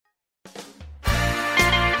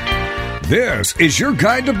This is your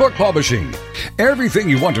guide to book publishing. Everything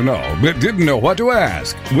you want to know but didn't know what to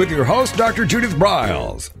ask with your host, Dr. Judith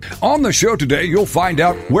Briles. On the show today, you'll find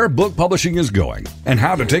out where book publishing is going and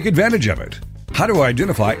how to take advantage of it. How to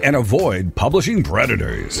identify and avoid publishing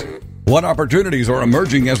predators. What opportunities are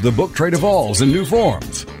emerging as the book trade evolves in new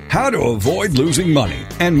forms. How to avoid losing money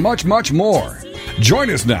and much, much more. Join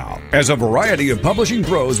us now as a variety of publishing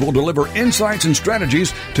pros will deliver insights and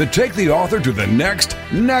strategies to take the author to the next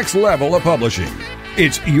level of publishing.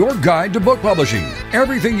 It's your guide to book publishing.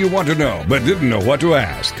 Everything you want to know but didn't know what to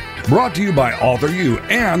ask. Brought to you by Author U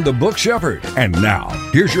and The Book Shepherd. And now,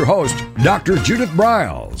 here's your host, Dr. Judith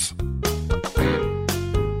Briles.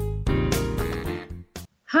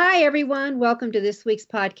 Hi, everyone. Welcome to this week's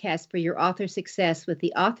podcast for your author success with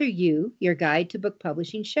the Author U, your guide to book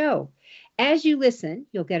publishing show. As you listen,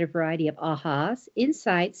 you'll get a variety of ahas,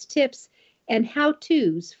 insights, tips, and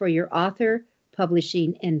how-tos for your author,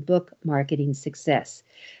 publishing, and book marketing success.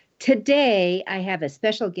 Today, I have a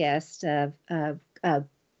special guest, a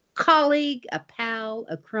colleague, a pal,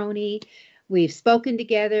 a crony. We've spoken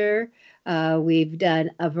together. We've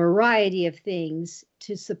done a variety of things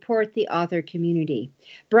to support the author community.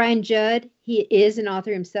 Brian Judd, he is an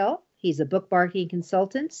author himself. He's a book marketing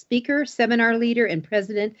consultant, speaker, seminar leader, and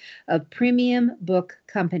president of Premium Book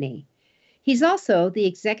Company. He's also the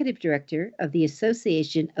executive director of the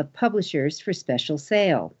Association of Publishers for Special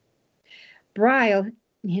Sale. Brian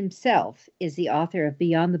himself is the author of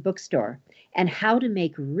Beyond the Bookstore and How to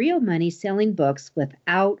Make Real Money Selling Books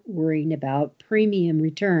Without Worrying About Premium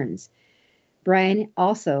Returns. Brian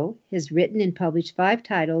also has written and published 5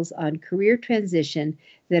 titles on career transition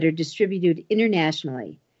that are distributed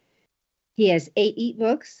internationally. He has 8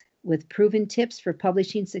 ebooks with proven tips for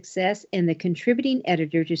publishing success and the contributing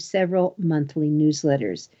editor to several monthly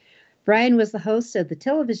newsletters. Brian was the host of the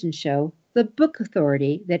television show, The Book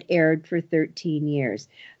Authority, that aired for 13 years.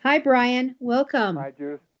 Hi, Brian. Welcome. Hi,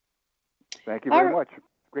 Judith. Thank you very much.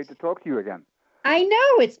 Great to talk to you again. I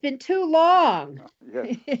know. It's been too long.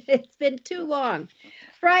 Yes. It's been too long.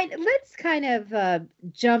 Brian, let's kind of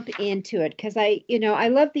jump into it because I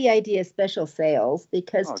love the idea of special sales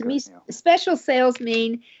because to me, special sales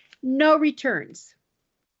mean no returns.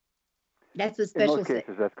 That's what special sales. In most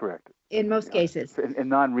cases, that's correct. In most cases. In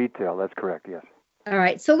non-retail, that's correct, yes. All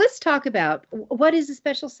right. So let's talk about what is a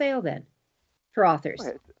special sale then for authors?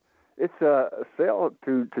 It's a sale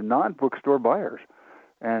to non-bookstore buyers.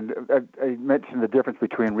 And I mentioned the difference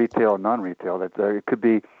between retail and non-retail, that it could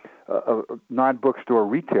be a non-bookstore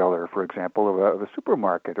retailer, for example, of a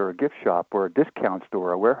supermarket or a gift shop or a discount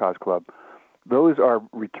store, a warehouse club. Those are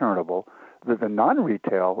returnable. The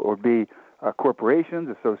non-retail would be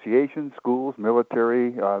corporations, associations, schools,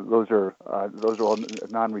 military. Those are all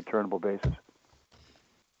non-returnable bases.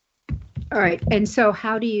 All right. And so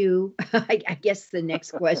how do you, I guess the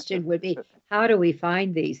next question would be, how do we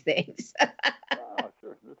find these things?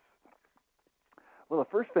 Sure. Well, the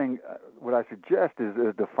first thing, what I suggest is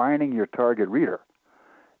defining your target reader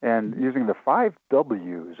and using the 5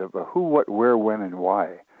 W's of who, what, where, when, and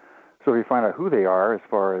why. So you find out who they are as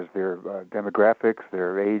far as their demographics,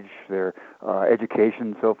 their age, their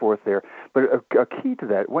education, so forth there. But a key to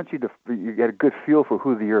that, once you get a good feel for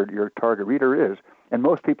who your target reader is, and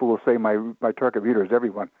most people will say my target reader is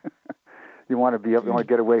everyone. You want to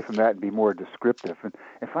get away from that and be more descriptive and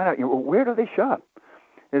find out where do they shop.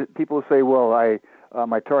 People say, well,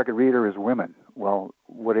 my target reader is women. Well,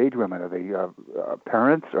 what age women? Are they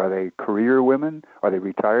parents? Are they career women? Are they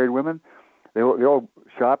retired women? They all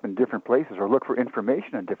shop in different places or look for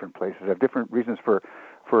information in different places, have different reasons for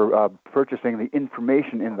purchasing the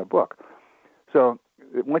information in the book. So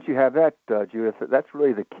once you have that, Judith, that's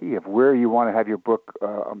really the key of where you want to have your book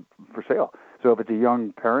for sale. So if it's a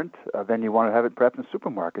young parent, then you want to have it perhaps in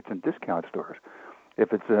supermarkets and discount stores.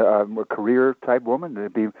 If it's a career-type woman,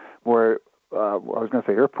 it'd be more, I was going to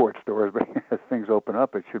say airport stores, but as things open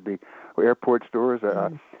up, it should be airport stores.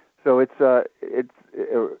 So it's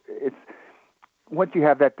once you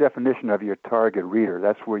have that definition of your target reader,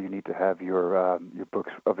 that's where you need to have your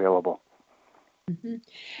books available.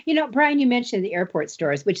 Mm-hmm. Brian, you mentioned the airport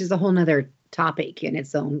stores, which is a whole other topic in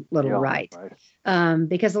its own little right.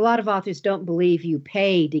 Because a lot of authors don't believe you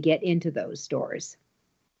pay to get into those stores.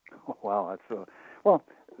 Oh, wow, that's so. Well,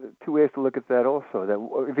 2 ways to look at that also.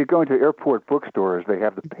 That if you go into airport bookstores, they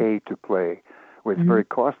have the pay-to-play, which is very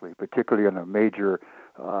costly, particularly in the major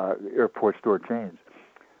airport store chains.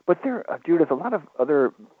 But there, Judith, a lot of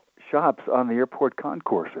other shops on the airport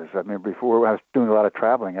concourses. I mean, before I was doing a lot of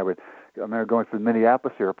traveling, I remember going to the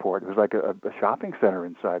Minneapolis airport. It was like a shopping center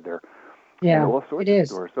inside there. Yeah, all sorts of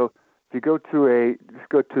stores. So if you go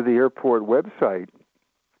to the airport website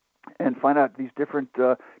and find out these different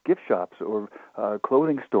gift shops or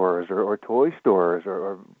clothing stores or toy stores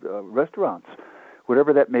or restaurants,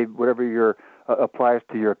 whatever your applies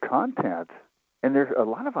to your content. And there's a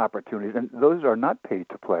lot of opportunities, and those are not paid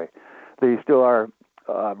to play. They still are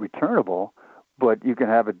returnable, but you can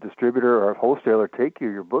have a distributor or a wholesaler take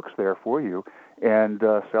your books there for you and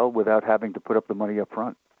sell without having to put up the money up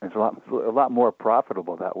front. It's a lot more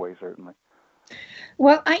profitable that way, certainly.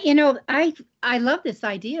 Well, I love this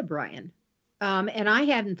idea, Brian. And I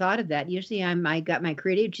hadn't thought of that. Usually I got my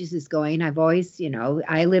creative juices going. I've always,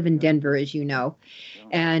 I live in Denver, as you know,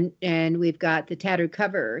 and we've got the Tattered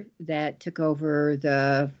Cover that took over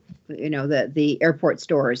the airport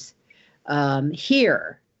stores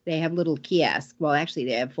here. They have little kiosks. Well, actually,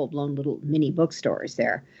 they have full-blown little mini bookstores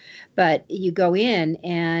there. But you go in,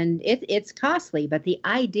 and it's costly. But the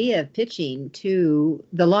idea of pitching to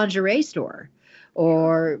the lingerie store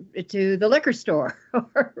or to the liquor store,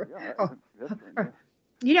 I'm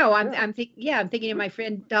thinking of my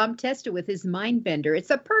friend Dom Testa with his Mindbender. It's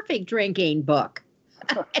a perfect drinking book.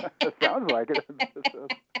 Sounds like it.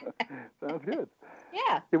 Sounds good.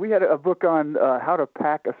 Yeah. We had a book on how to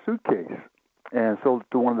pack a suitcase, and sold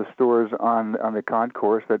to one of the stores on the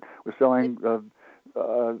concourse that was selling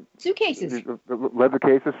suitcases, leather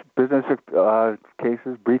cases, business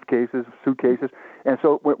cases, briefcases, suitcases. And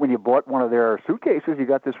so when you bought one of their suitcases, you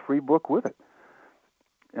got this free book with it.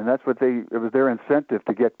 And that's it was their incentive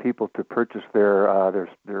to get people to purchase their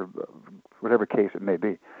whatever case it may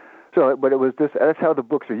be. So, but it was that's how the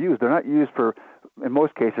books are used. They're not used in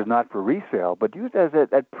most cases, not for resale, but used as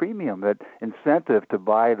that premium, that incentive to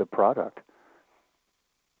buy the product.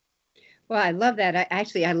 Well, I love that. I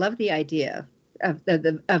love the idea of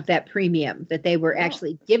that premium, that they were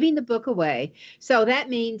actually giving the book away. So that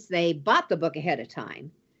means they bought the book ahead of time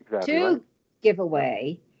to give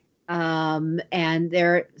away. And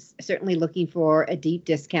they're certainly looking for a deep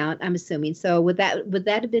discount, I'm assuming. So would that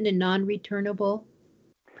have been a non-returnable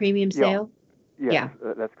premium sale? Yeah,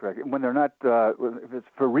 that's correct. When they're not, if it's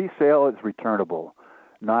for resale, it's returnable.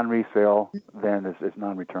 Non-resale, then it's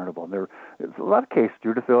non-returnable. There's a lot of cases,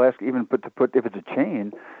 Judith, they'll ask even to put if it's a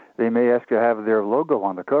chain, they may ask to have their logo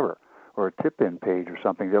on the cover or a tip-in page or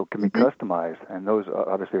something that can be customized, and those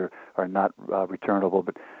obviously are not returnable.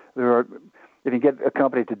 But if you get a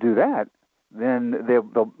company to do that, then they'll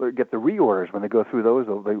get the reorders. When they go through those,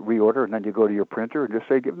 they reorder, and then you go to your printer and just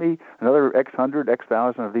say, give me another X hundred, X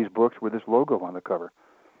thousand of these books with this logo on the cover.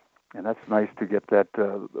 And that's nice to get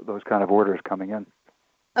those kind of orders coming in.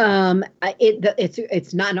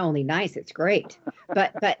 It's not only nice, it's great.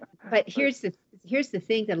 But here's the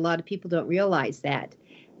thing that a lot of people don't realize,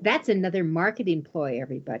 that's another marketing ploy,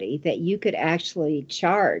 everybody, that you could actually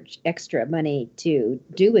charge extra money to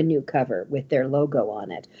do a new cover with their logo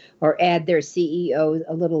on it, or add their CEO,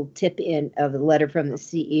 a little tip in of a letter from the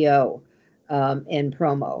CEO in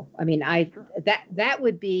promo. I mean, that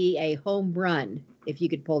would be a home run if you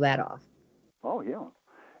could pull that off. Oh yeah,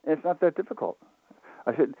 it's not that difficult.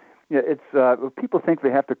 I said, it's people think they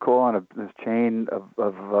have to call on this chain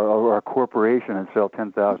or a corporation and sell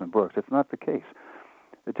 10,000 books. It's not the case.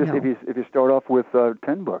 It's just if you start off with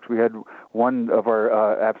 10 books. We had one of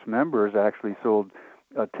our app's members actually sold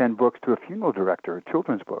 10 books to a funeral director, a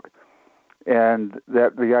children's book, and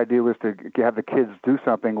that the idea was to have the kids do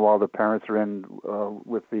something while the parents are in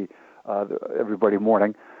with the everybody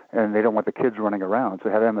mourning, and they don't want the kids running around. So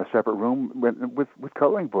have them in a separate room with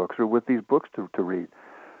coloring books or with these books to read.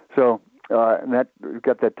 So and that you've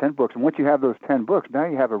got that 10 books, and once you have those 10 books, now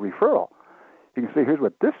you have a referral. You can say, here's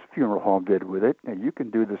what this funeral home did with it, and you can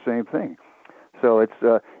do the same thing. So it's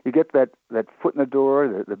you get that foot in the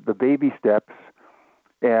door, the baby steps,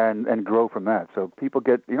 and grow from that. So you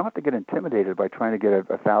don't have to get intimidated by trying to get a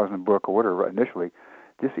 1,000-book order initially.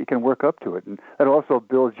 Just you can work up to it, and that also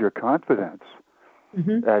builds your confidence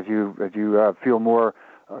as you feel more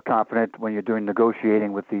confident when you're doing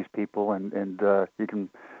negotiating with these people, and you can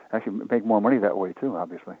actually make more money that way too,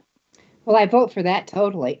 obviously. Well, I vote for that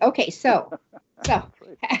totally. Okay, so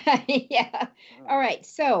yeah. All right.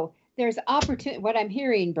 So there's opportunity. What I'm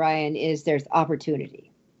hearing, Brian, is there's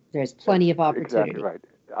opportunity. There's plenty of opportunity. Exactly right.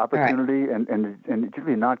 Opportunity, right. and it's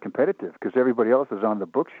usually not competitive because everybody else is on the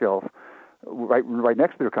bookshelf right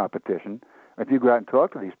next to their competition. If you go out and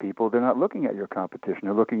talk to these people, they're not looking at your competition.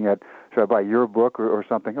 They're looking at, should I buy your book or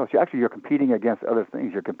something else? You're competing against other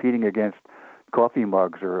things. You're competing against coffee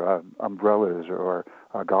mugs or umbrellas or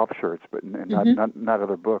golf shirts, but not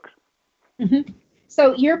other books.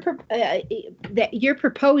 So you're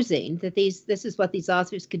proposing that this is what these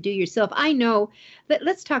authors could do yourself. I know, but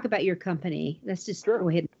let's talk about your company. Let's just go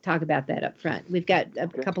ahead and talk about that up front. We've got a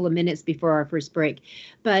couple of minutes before our first break,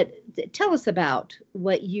 but tell us about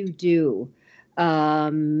what you do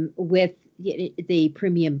with the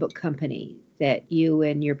Premium Book Company that you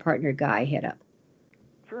and your partner Guy head up.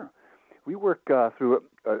 Sure. We work through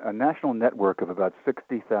a national network of about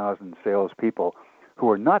 60,000 salespeople who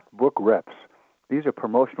are not book reps. These are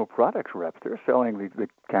promotional products reps. They're selling the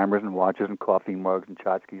cameras and watches and coffee mugs and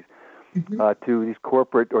tchotchkes to these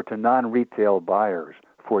corporate or to non-retail buyers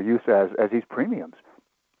for use as these premiums.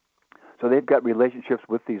 So they've got relationships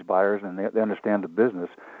with these buyers and they understand the business.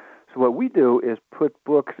 So what we do is put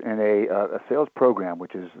books in a sales program,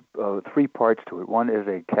 which is 3 parts to it. One is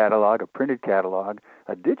a catalog, a printed catalog,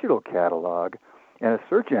 a digital catalog, and a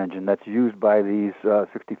search engine that's used by these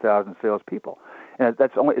 60,000 salespeople. And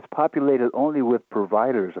it's populated only with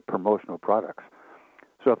providers of promotional products.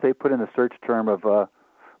 So if they put in the search term of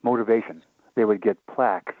motivation, they would get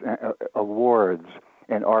plaques, awards,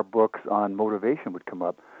 and our books on motivation would come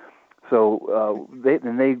up. So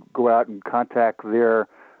they go out and contact their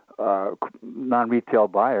non-retail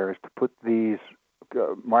buyers to put these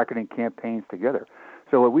marketing campaigns together.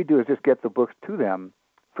 So what we do is just get the books to them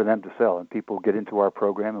for them to sell, and people get into our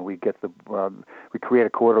program, and we get we create a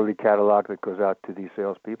quarterly catalog that goes out to these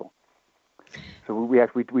salespeople. So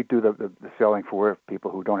we do the selling for people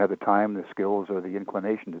who don't have the time, the skills, or the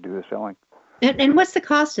inclination to do the selling. And what's the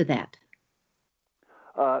cost of that?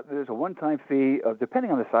 There's a one-time fee,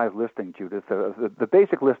 depending on the size listing, Judith. The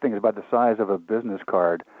basic listing is about the size of a business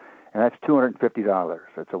card, and that's $250.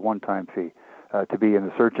 That's a one-time fee to be in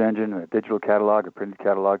the search engine, a digital catalog, a printed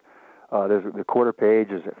catalog. There's the quarter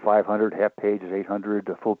page is at $500, half page is $800,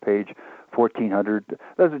 the full page $1,400.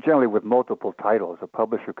 Those are generally with multiple titles. A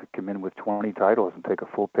publisher could come in with 20 titles and take a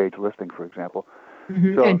full page listing, for example.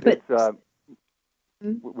 So in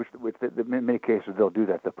many cases they'll do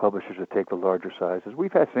that. The publishers will take the larger sizes.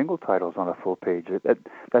 We've had single titles on a full page.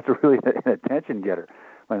 That's really an attention getter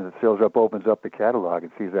when the sales rep opens up the catalog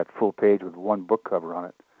and sees that full page with one book cover on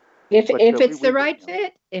it. If it's the right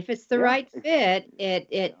fit,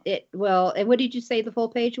 it will. And what did you say the full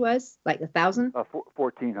page was? Like 1,000?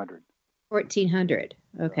 1,400. 1,400.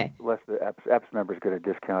 Okay. Less the apps members get a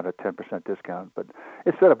discount, a 10% discount. But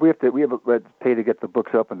it's set up. We have to pay to get the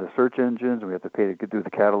books up in the search engines, and we have to pay to do the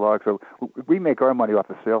catalog. So we make our money off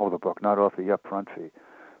the sale of the book, not off the upfront fee.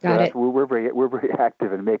 Got it. We're very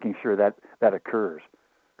active in making sure that occurs.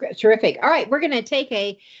 Terrific. All right, we're going to take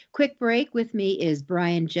a quick break. With me is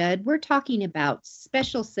Brian Judd. We're talking about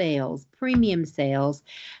special sales, premium sales.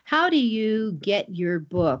 How do you get your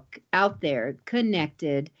book out there,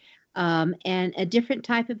 connected, and a different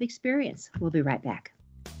type of experience? We'll be right back.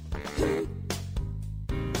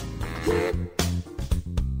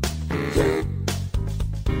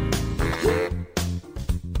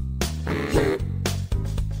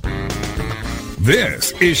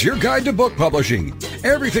 This is your guide to book publishing.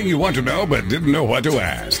 Everything you want to know but didn't know what to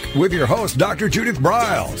ask. With your host, Dr. Judith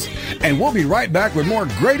Briles. And we'll be right back with more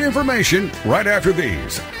great information right after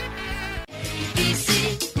these.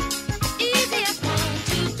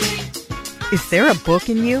 Is there a book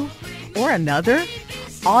in you or another?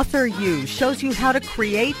 Author U shows you how to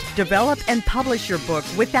create, develop, and publish your book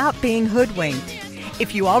without being hoodwinked.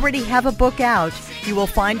 If you already have a book out, you will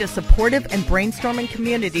find a supportive and brainstorming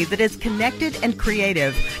community that is connected and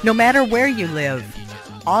creative, no matter where you live.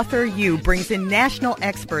 Author U brings in national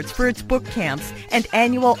experts for its book camps and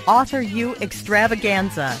annual Author U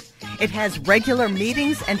extravaganza. It has regular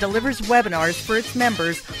meetings and delivers webinars for its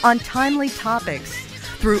members on timely topics.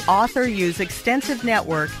 Through Author U's extensive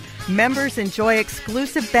network, members enjoy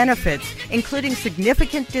exclusive benefits, including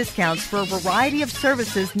significant discounts for a variety of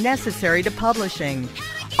services necessary to publishing.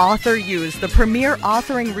 Author U is the premier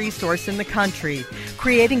authoring resource in the country,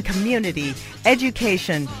 creating community,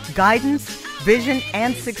 education, guidance, vision,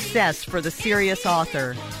 and success for the serious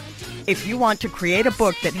author. If you want to create a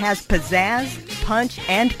book that has pizzazz, punch,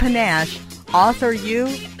 and panache, Author U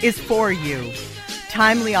is for you.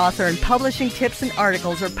 Timely author and publishing tips and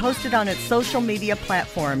articles are posted on its social media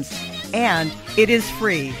platforms, and it is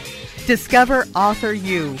free. Discover Author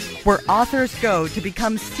U, where authors go to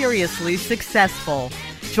become seriously successful.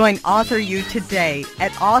 Join Author U today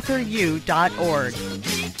at authoru.org.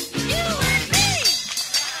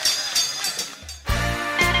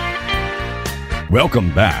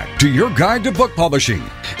 Welcome back to your guide to book publishing.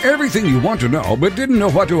 Everything you want to know but didn't know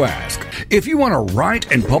what to ask. If you want to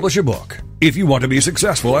write and publish a book, if you want to be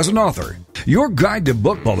successful as an author, your guide to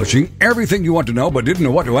book publishing, everything you want to know but didn't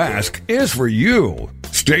know what to ask, is for you.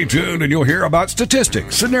 Stay tuned and you'll hear about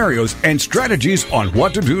statistics, scenarios, and strategies on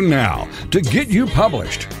what to do now to get you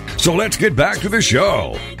published. So let's get back to the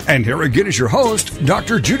show. And here again is your host,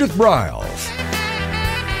 Dr. Judith Briles.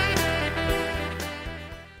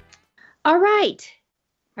 All right.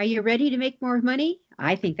 Are you ready to make more money?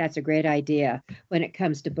 I think that's a great idea when it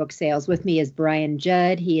comes to book sales. With me is Brian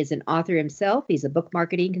Judd. He is an author himself. He's a book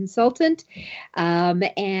marketing consultant.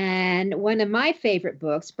 And one of my favorite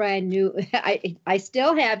books, Brian knew, I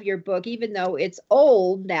still have your book, even though it's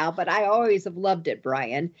old now, but I always have loved it,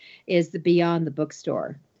 Brian, is the Beyond the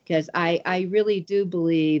Bookstore. Because I really do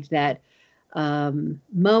believe that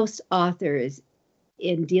most authors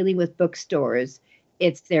in dealing with bookstores,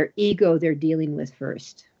 it's their ego they're dealing with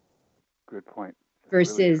first. Good point.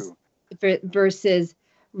 Versus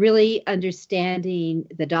really understanding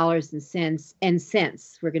the dollars and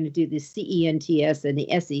cents. We're going to do the CENTS and the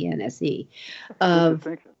SENSE of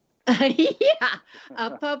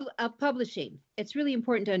of publishing. It's really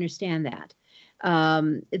important to understand that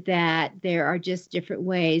that there are just different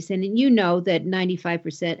ways, and you know that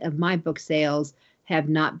 95% of my book sales have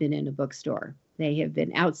not been in a bookstore. They have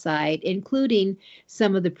been outside, including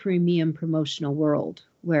some of the premium promotional world,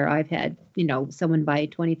 where I've had, someone buy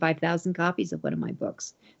 25,000 copies of one of my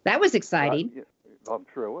books. That was exciting. Yeah, I'm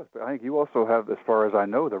sure it was. But I think you also have, as far as I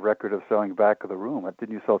know, the record of selling back of the room.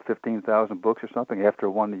 Didn't you sell 15,000 books or something after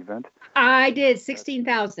one event? I did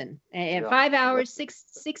 16,000. In 5 hours,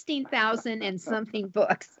 16,000 and something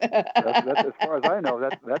books. That's, as far as I know,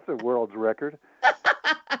 that's a world's record.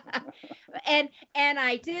 And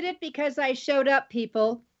I did it because I showed up,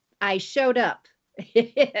 people. I showed up.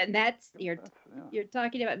 And that's you're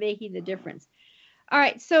talking about making the difference. All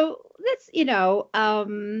right, so let's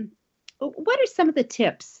what are some of the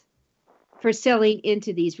tips for selling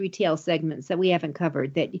into these retail segments that we haven't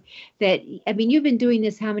covered? That you've been doing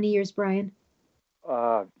this how many years, Brian?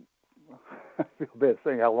 I feel bad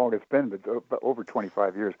saying how long it's been, but over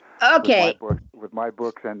 25 years. Okay. With my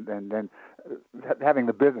books, and then having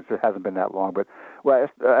the business, it hasn't been that long. But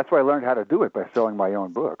that's why I learned how to do it, by selling my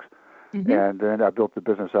own books. Mm-hmm. And then I built the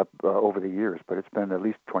business up over the years, but it's been at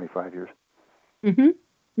least 25 years. Mm-hmm.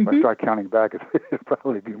 If I start counting back, it'll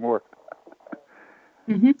probably be more.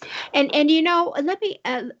 Mm-hmm. And let me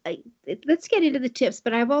let's get into the tips.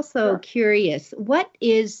 But I'm also curious, what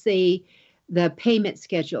is the payment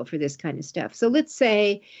schedule for this kind of stuff? So let's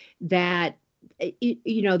say that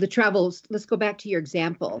the travels. Let's go back to your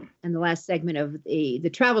example in the last segment of the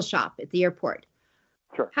travel shop at the airport.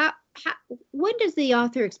 Sure. When does the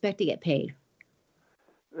author expect to get paid?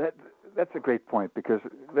 That's a great point, because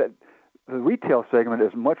the retail segment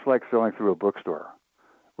is much like selling through a bookstore,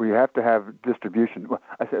 where you have to have distribution. Well,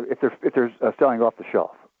 I said if they're selling off the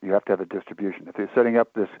shelf, you have to have a distribution. If they're setting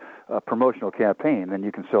up this promotional campaign, then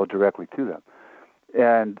you can sell directly to them.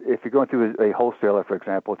 And if you're going through a wholesaler, for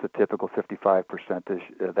example, it's a typical 55%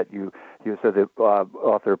 that you said the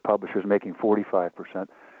author publisher is making 45%.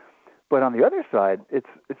 But on the other side,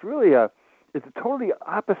 it's really it's a totally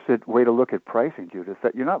opposite way to look at pricing, Judith.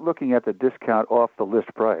 That you're not looking at the discount off the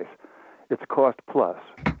list price; it's cost plus.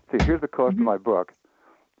 So here's the cost of my book,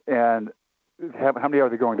 and how many are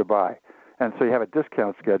they going to buy? And so you have a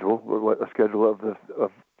discount schedule, a schedule of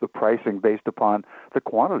the pricing based upon the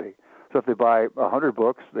quantity. So if they buy 100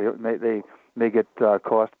 books, they may get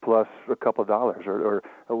cost plus a couple of dollars, or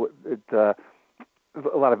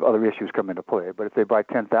a lot of other issues come into play. But if they buy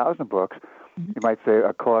 10,000 books, you might say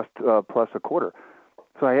a cost plus a quarter.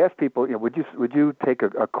 So I ask people, would you take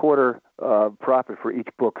a quarter profit for each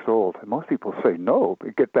book sold? And most people say no.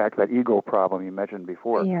 But get back that ego problem you mentioned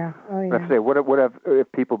before. Yeah. Oh, yeah. Let's say, what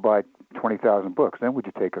if people buy 20,000 books? Then would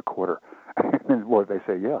you take a quarter? And they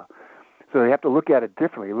say yeah. So they have to look at it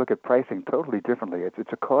differently. You look at pricing totally differently.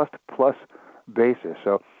 It's a cost plus basis.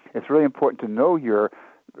 So it's really important to know your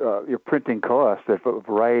printing costs at a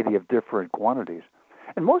variety of different quantities.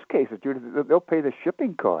 In most cases, Judith, they'll pay the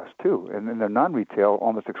shipping costs too, and in the non-retail,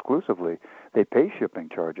 almost exclusively, they pay shipping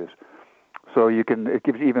charges. So it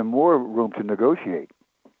gives you even more room to negotiate.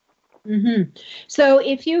 Mm-hmm. So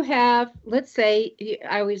if you have, let's say,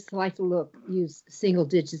 I always like to use single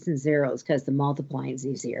digits and zeros because the multiplying is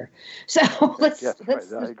easier. So let's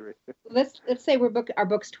I agree. Let's say our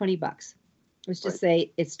book's $20. Let's just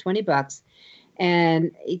say it's $20.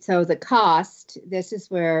 And so the cost, this is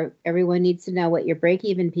where everyone needs to know what your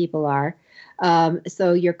break-even people are.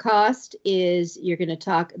 So your cost is, you're going to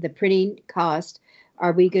talk the printing cost.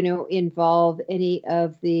 Are we going to involve any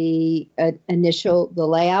of the the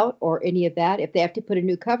layout or any of that? If they have to put a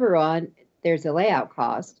new cover on, there's a layout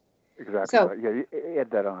cost. Exactly. So, right. Yeah, you add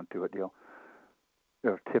that on to it, Neil.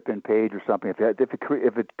 tip-in page or something.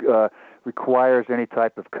 If it requires any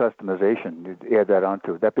type of customization, you add that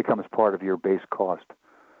onto it. That becomes part of your base cost.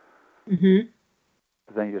 Mm-hmm.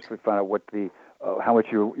 Then you just find out what how much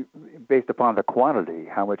based upon the quantity,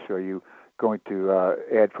 how much are you going to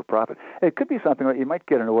add for profit. It could be something like you might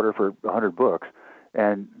get an order for 100 books,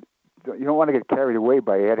 and you don't want to get carried away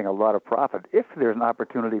by adding a lot of profit if there's an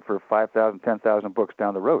opportunity for 5,000, 10,000 books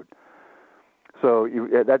down the road. So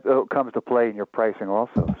that comes to play in your pricing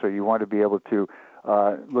also. So you want to be able to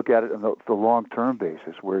look at it on the long-term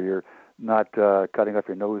basis, where you're not cutting off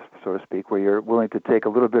your nose, so to speak, where you're willing to take a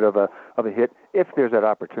little bit of a hit if there's that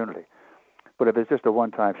opportunity. But if it's just a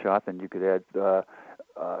one-time shot, then you could add.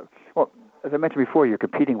 Well, as I mentioned before, you're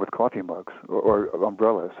competing with coffee mugs or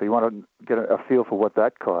umbrellas, so you want to get a feel for what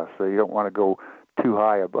that costs. So you don't want to go too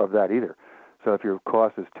high above that either. So if your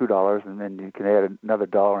cost is $2, and then you can add another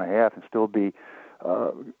 $1.50 and still be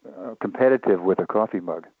competitive with a coffee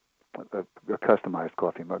mug, a customized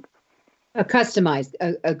coffee mug. A customized,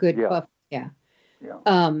 a good coffee. Yeah.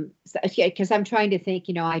 Yeah. Because I'm trying to think,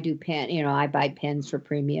 I do I buy pens for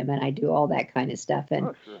premium and I do all that kind of stuff.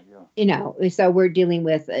 And, sure, yeah. So we're dealing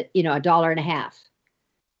with, $1.50.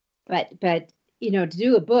 But, to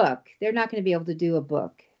do a book, they're not going to be able to do a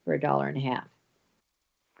book for $1.50.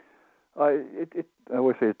 I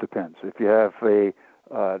always say it depends. If you have a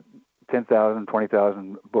 10,000,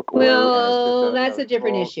 20,000 book order. Well, that's a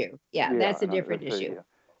different issue. Yeah, that's a different issue.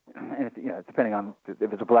 And depending on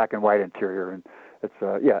if it's a black and white interior, and it's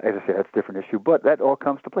as I say, that's a different issue. But that all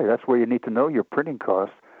comes to play. That's where you need to know your printing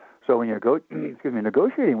costs. So when you're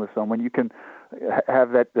negotiating with someone, you can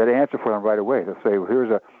have that answer for them right away. They'll say, well,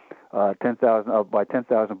 here's a 10,000. I'll buy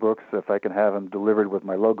 10,000 books if I can have them delivered with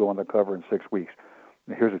my logo on the cover in 6 weeks.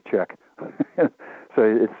 Here's a check. So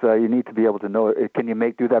it's you need to be able to know, can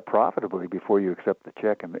you do that profitably before you accept the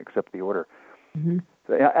check and accept the order. Mm-hmm.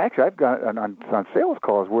 So, actually, I've got on sales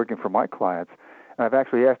calls working for my clients, and I've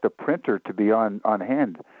actually asked a printer to be on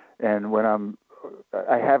hand. And when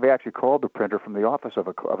I have actually called the printer from the office of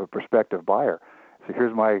a prospective buyer. So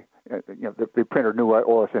here's my, the printer knew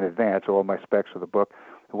all this in advance, all my specs of the book.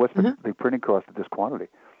 What's the printing cost of this quantity?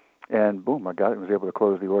 And boom, I got it and was able to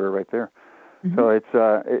close the order right there. Mm-hmm. So it's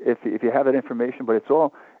if you have that information, but it's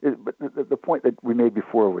all. But the point that we made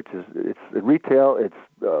before, which is it's retail, it's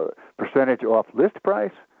percentage off list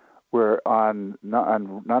price, where on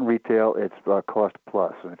non-retail it's cost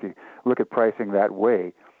plus. And if you look at pricing that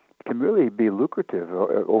way, it can really be lucrative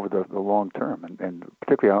over the long term, and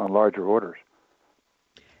particularly on larger orders.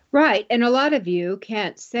 Right, and a lot of you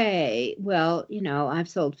can't say, well, I've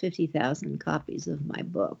sold 50,000 copies of my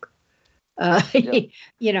book. We had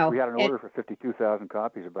an order for 52,000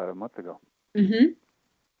 copies about a month ago.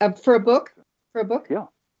 Mm-hmm. For a book? For a book? Yeah,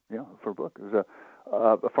 for a book. It was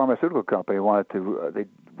a pharmaceutical company wanted to.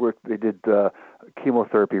 They did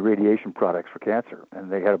chemotherapy radiation products for cancer,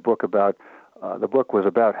 and they had a book about. The book was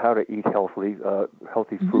about how to eat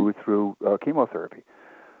healthy food through chemotherapy.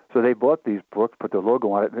 So they bought these books, put their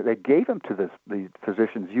logo on it. They gave them to the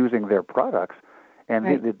physicians using their products, and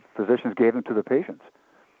the physicians gave them to the patients.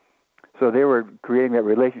 So they were creating that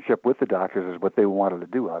relationship with the doctors is what they wanted to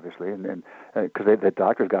do, obviously, and because the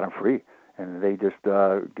doctors got them free, and they just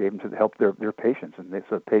gave them to help their patients, and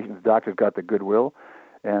the doctors got the goodwill,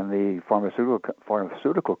 and the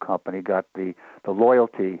pharmaceutical company got the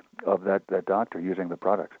loyalty of that doctor using the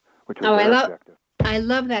products, which was very effective. I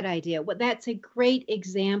love that idea. Well, that's a great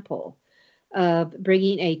example of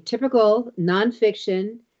bringing a typical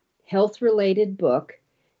nonfiction, health-related book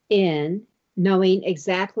in, knowing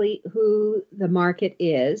exactly who the market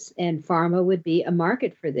is, and pharma would be a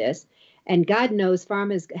market for this. And God knows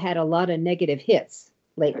pharma's had a lot of negative hits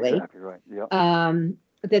lately. Exactly right. Yep.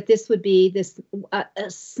 That this would be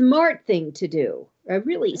a smart thing to do, a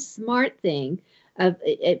really smart thing.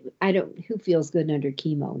 Who feels good under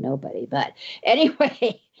chemo? Nobody. But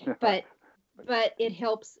anyway, but it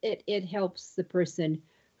helps. It helps the person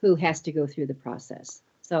who has to go through the process.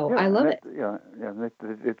 So I love it.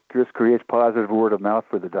 It just creates positive word of mouth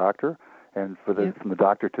for the doctor and from the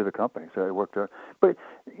doctor to the company. So it worked out. But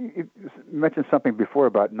you mentioned something before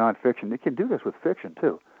about nonfiction. You can do this with fiction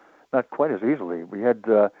too, not quite as easily. We had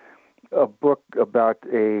a book about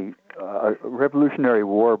a Revolutionary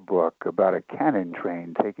War book about a cannon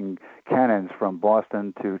train taking cannons from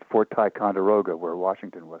Boston to Fort Ticonderoga, where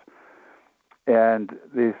Washington was. And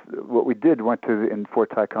what we did in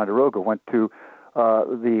Fort Ticonderoga went to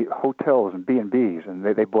the hotels and B&Bs, and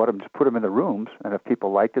they bought them, just put them in the rooms, and if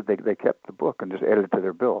people liked it, they kept the book and just added it to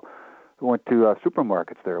their bill. We went to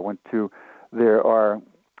supermarkets there. There are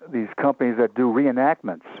these companies that do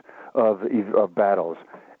reenactments of battles,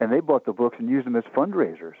 and they bought the books and used them as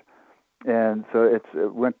fundraisers. And so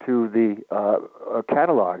it went to the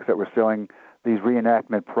catalogs that were selling these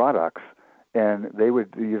reenactment products, and they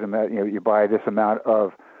would use them. You buy this amount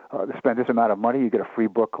of, spend this amount of money, you get a free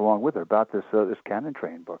book along with it about this Cannon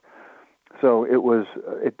Train book. So it was.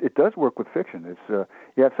 It does work with fiction.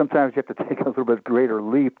 It's sometimes you have to take a little bit greater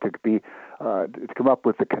leap to come up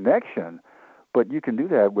with the connection, but you can do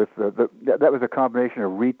that with that was a combination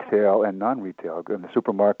of retail and non-retail. In the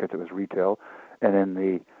supermarkets, it was retail, and in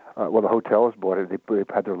the hotels bought it. They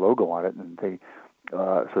had their logo on it, and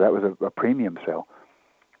so that was a premium sale.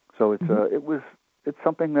 So it's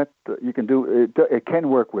something that you can do. It can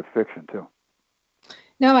work with fiction too.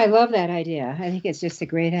 No, I love that idea. I think it's just a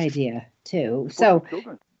great idea too. So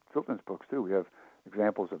children's books too. We have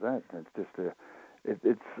examples of that. It's just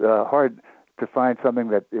it's hard to find something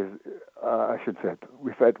that is. I should say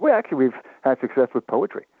we've had success with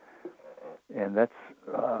poetry, and that's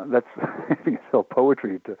if you can sell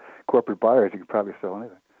poetry to corporate buyers, you can probably sell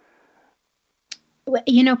anything. Well,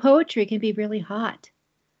 poetry can be really hot.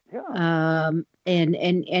 Yeah.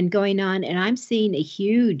 And going on, and I'm seeing a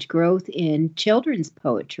huge growth in children's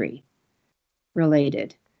poetry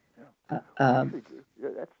related. Yeah.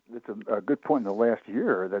 That's a good point in the last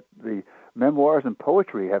year that the memoirs and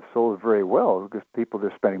poetry have sold very well because people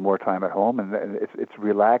are spending more time at home, and it's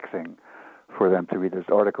relaxing for them to read this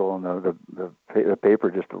article in the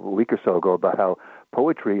paper just a week or so ago about how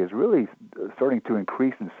poetry is really starting to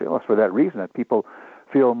increase in sales for that reason, that people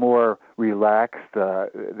feel more relaxed.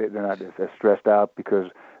 They're not as stressed out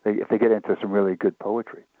because if they get into some really good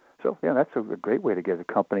poetry. So yeah, that's a great way to get a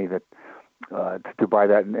company that to buy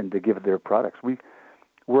that and to give it their products. We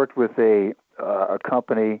worked with a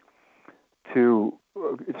company to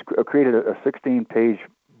created a 16-page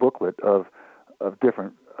booklet of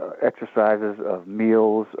different exercises, of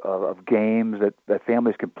meals, of games that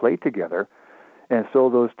families can play together, and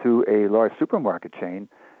sold those to a large supermarket chain.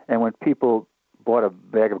 And when people bought a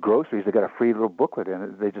bag of groceries, they got a free little booklet in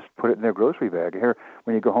it. They just put it in their grocery bag. Here,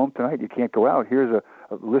 when you go home tonight, you can't go out. Here's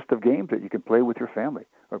a list of games that you can play with your family,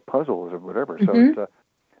 or puzzles, or whatever. Mm-hmm. So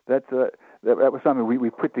that was something we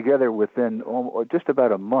put together within just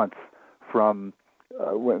about a month from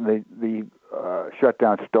when the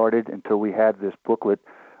shutdown started until we had this booklet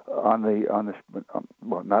on the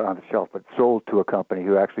not on the shelf, but sold to a company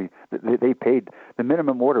who actually they paid. The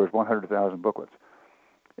minimum order was 100,000 booklets.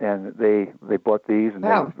 And they bought these, and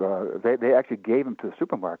wow. they actually gave them to the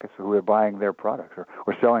supermarkets who were buying their products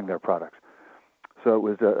or selling their products. So it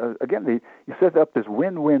was again, you set up this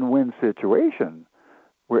win-win-win situation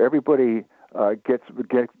where everybody gets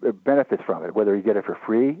benefits from it, whether you get it for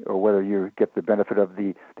free or whether you get the benefit of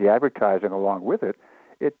the advertising along with it.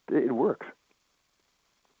 It works.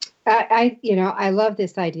 I love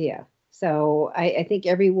this idea. So I think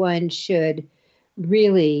everyone should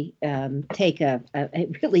really take a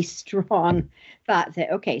really strong thought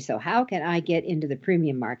that, okay, so how can I get into the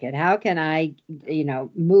premium market? How can I,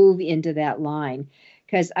 move into that line?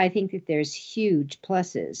 Because I think that there's huge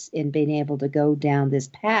pluses in being able to go down this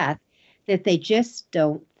path that they just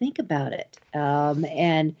don't think about it.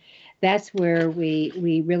 And that's where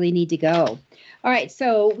we really need to go. All right,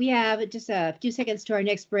 so we have just a few seconds to our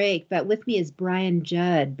next break, but with me is Brian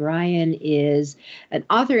Judd. Brian is an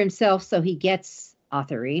author himself, so he gets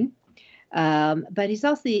authoring, but he's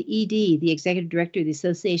also the ED, the Executive Director of the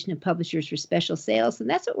Association of Publishers for Special Sales, and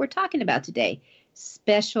that's what we're talking about today,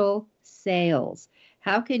 special sales.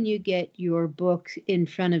 How can you get your book in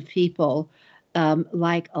front of people,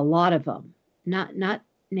 like a lot of them, not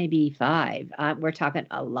maybe 5, we're talking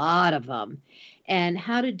a lot of them, and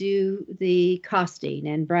how to do the costing.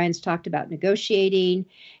 And Brian's talked about negotiating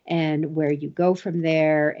and where you go from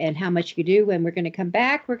there and how much you do. When we're going to come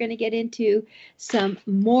back, we're going to get into some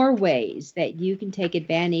more ways that you can take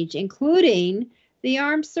advantage, including the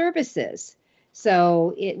armed services.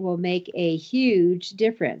 So it will make a huge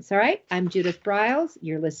difference. All right. I'm Judith Briles.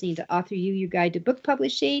 You're listening to Author U, your guide to book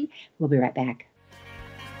publishing. We'll be right back.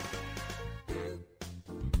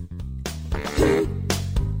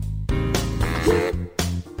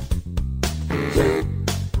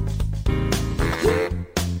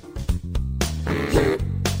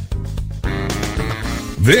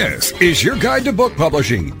 This is your guide to book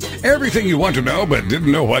publishing. Everything you want to know but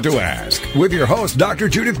didn't know what to ask. With your host, Dr.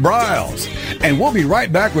 Judith Briles. And we'll be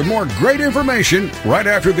right back with more great information right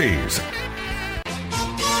after these.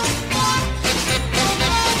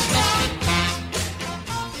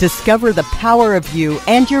 Discover the power of you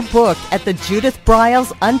and your book at the Judith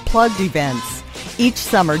Briles Unplugged events. Each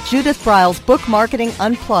summer, Judith Briles Book Marketing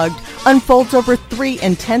Unplugged unfolds over 3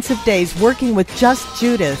 intensive days working with just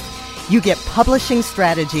Judith. You get publishing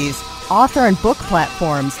strategies, author and book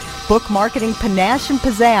platforms, book marketing panache and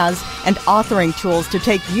pizzazz, and authoring tools to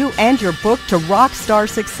take you and your book to rock star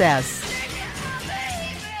success.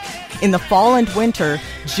 In the fall and winter,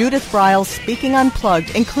 Judith Briles Speaking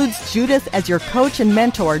Unplugged includes Judith as your coach and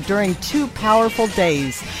mentor during 2 powerful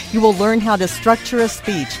days. You will learn how to structure a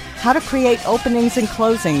speech, how to create openings and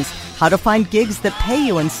closings, how to find gigs that pay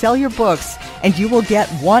you and sell your books, and you will get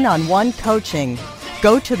one-on-one coaching.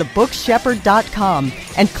 Go to thebookshepherd.com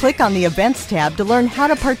and click on the Events tab to learn how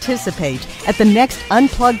to participate at the next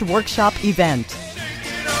Unplugged Workshop event.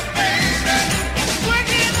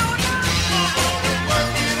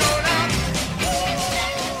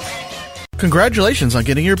 Congratulations on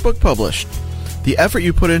getting your book published. The effort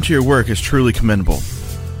you put into your work is truly commendable.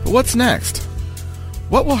 But what's next?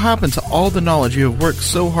 What will happen to all the knowledge you have worked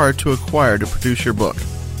so hard to acquire to produce your book?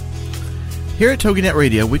 Here at TogiNet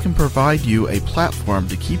Radio, we can provide you a platform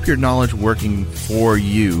to keep your knowledge working for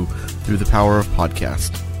you through the power of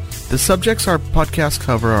podcast. The subjects our podcasts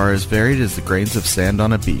cover are as varied as the grains of sand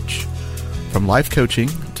on a beach. From life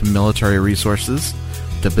coaching to military resources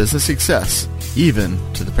to business success, even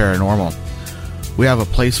to the paranormal. We have a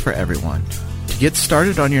place for everyone. To get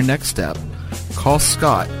started on your next step, call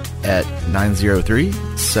Scott at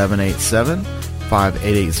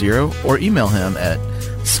 903-787-5880 or email him at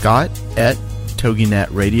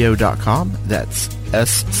scott@toginetradio.com. That's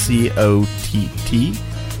SCOTT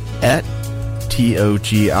at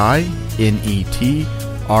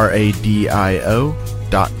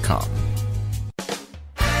TOGINETRADIO.com.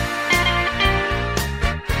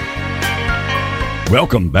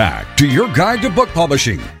 Welcome back to your guide to book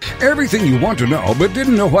publishing. Everything you want to know but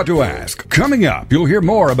didn't know what to ask. Coming up, you'll hear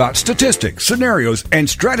more about statistics, scenarios, and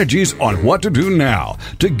strategies on what to do now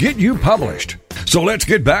to get you published. So let's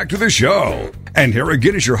get back to the show. And here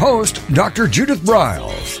again is your host, Dr. Judith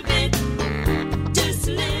Briles.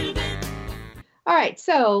 All right,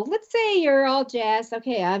 so let's say you're all jazzed.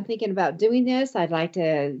 Okay, I'm thinking about doing this. I'd like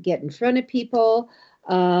to get in front of people.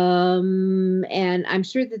 And I'm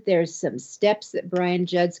sure that there's some steps that Brian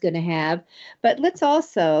Judd's going to have. But let's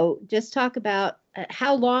also just talk about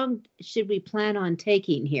how long should we plan on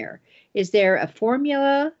taking here? Is there a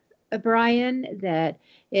formula, Brian, that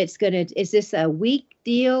it's going to, is this a week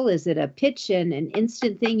deal? Is it a pitch and an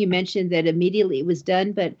instant thing? You mentioned that immediately it was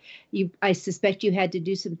done, but I suspect you had to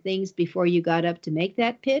do some things before you got up to make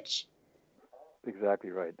that pitch. Exactly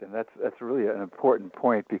right, and that's really an important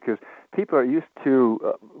point because people are used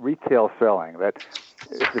to retail selling. That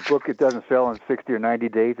if the book it doesn't sell in 60 or 90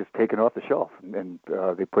 days, it's taken off the shelf, and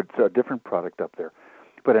they put a different product up there.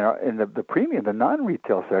 But in the premium, the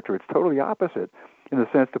non-retail sector, it's totally opposite in the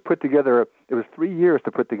sense to put together. It was 3 years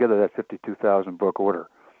to put together that 52,000 book order,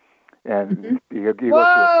 and you go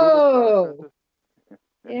Whoa!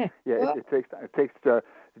 Yeah, it takes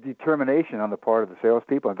determination on the part of the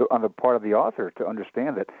salespeople, on the part of the author, to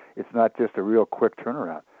understand that it's not just a real quick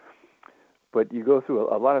turnaround. But you go through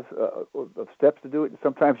a lot of steps to do it.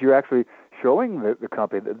 Sometimes you're actually showing the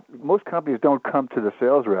company. Most companies don't come to the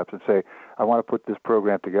sales reps and say, I want to put this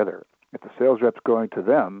program together. If the sales rep's going to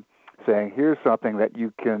them saying, here's something that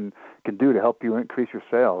you can do to help you increase your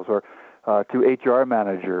sales, or to HR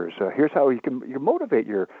managers, here's how you motivate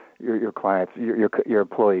your clients, your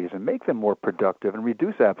employees, and make them more productive and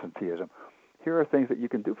reduce absenteeism. Here are things that you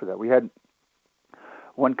can do for that. We had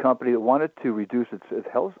one company that wanted to reduce its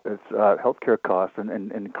healthcare costs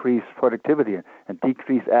and increase productivity and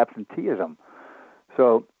decrease absenteeism.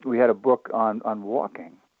 So we had a book on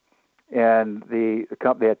walking, and the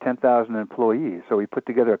company had 10,000 employees. So we put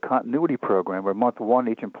together a continuity program where month 1,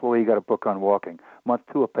 each employee got a book on walking. Month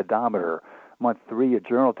 2, a pedometer. Month 3, a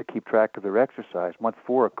journal to keep track of their exercise. Month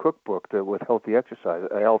 4, a cookbook with healthy exercise,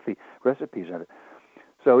 healthy recipes in it.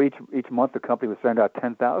 So each month, the company would send out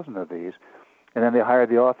 10,000 of these, and then they hired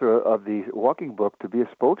the author of the walking book to be a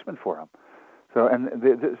spokesman for them. So, and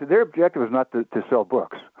their objective was not to sell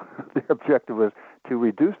books. Their objective was to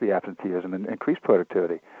reduce the absenteeism and increase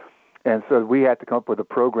productivity. And so we had to come up with a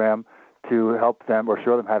program to help them or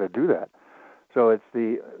show them how to do that. So it's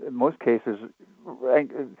in most cases,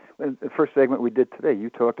 in the first segment we did today, you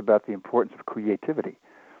talked about the importance of creativity.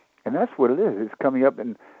 And that's what it is. It's coming up,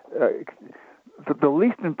 and the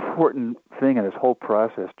least important thing in this whole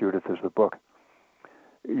process, Judith, is the book.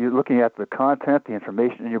 You're looking at the content, the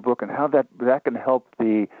information in your book, and how that can help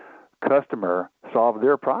the customer solve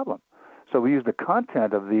their problem. So we use the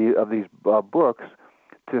content of these books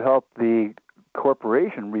to help the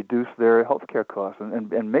corporation reduce their healthcare costs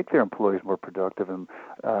and make their employees more productive and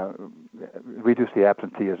reduce the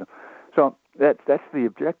absenteeism. So That's the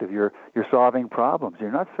objective. You're solving problems.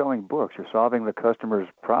 You're not selling books. You're solving the customer's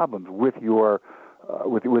problems with your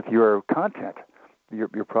content,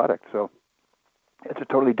 your product. So it's a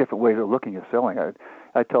totally different way of looking at selling.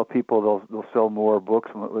 I tell people they'll sell more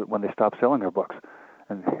books when they stop selling their books,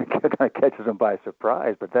 and it kind of catches them by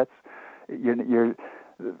surprise. But that's you're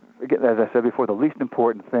again, as I said before, the least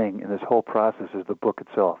important thing in this whole process is the book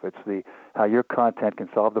itself. It's how your content can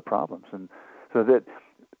solve the problems, and so that.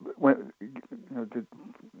 To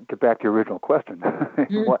get back to your original question,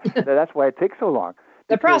 that's why it takes so long.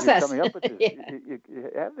 The process. Coming up with this. You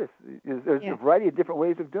have this. There's a variety of different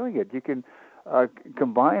ways of doing it. You can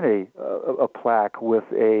combine a plaque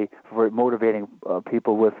for motivating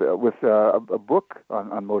people with a book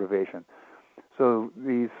on motivation. So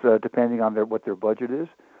these, depending on what their budget is,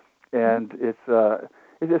 and it's a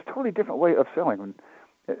totally different way of selling.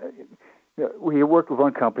 We worked with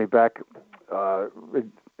one company back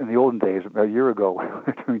in the olden days, about a year ago,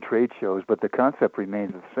 doing trade shows, but the concept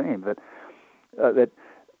remains the same. That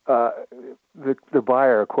the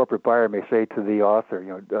buyer, a corporate buyer, may say to the author,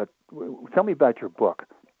 tell me about your book,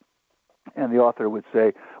 and the author would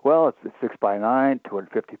say, well, it's 6 by 9,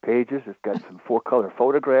 250 pages. It's got some 4-color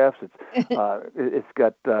photographs. It's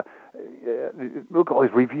got look at all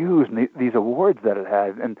these reviews and these awards that it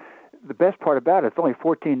has, and the best part about it, it's only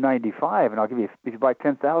 $14.95, and I'll give you, if you buy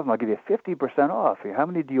 10,000, I'll give you 50% off. How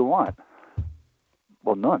many do you want?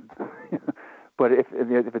 Well, none. But if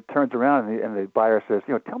it turns around and the buyer says,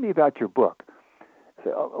 tell me about your book. I say,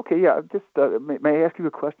 oh, okay, yeah, just may I ask you a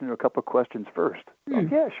question or a couple of questions first? Oh,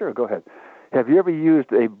 yeah, sure, go ahead. Have you ever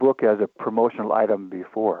used a book as a promotional item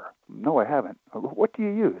before? No, I haven't. What do you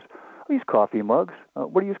use? I use coffee mugs.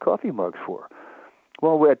 What do you use coffee mugs for?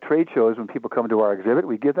 Well, we're at trade shows, when people come to our exhibit,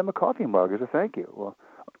 we give them a coffee mug as a thank you. Well,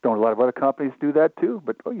 don't a lot of other companies do that too?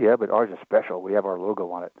 But ours is special. We have our logo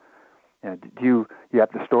on it. And do you have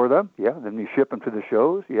to store them? Yeah. Then you ship them to the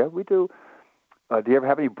shows? Yeah, we do. Do you ever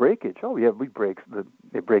have any breakage? Oh, yeah,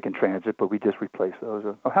 they break in transit, but we just replace those.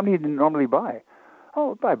 How many do you normally buy? Oh,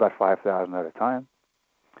 we buy about 5,000 at a time.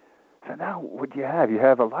 So now what do you have? You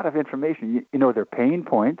have a lot of information. You know their pain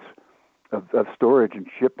points of storage and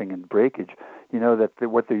shipping and breakage. You know that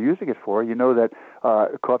what they're using it for. You know that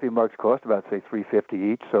coffee mugs cost about, say,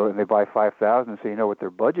 $3.50 each. So, and they buy 5,000, so you know what their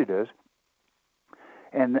budget is.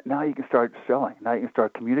 And now you can start selling. Now you can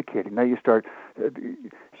start communicating. Now you start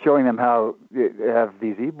showing them how they have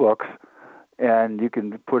these e-books, and you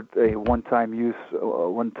can put a one-time use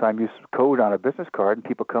code on a business card, and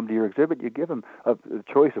people come to your exhibit. You give them a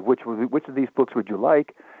choice of which of these books would you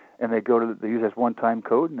like, and they use this one-time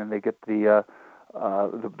code, and then they get the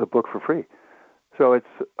book for free. So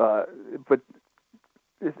but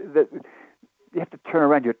you have to turn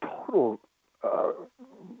around your total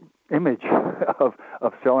image of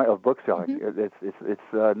book selling. Mm-hmm.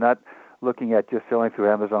 It's not looking at just selling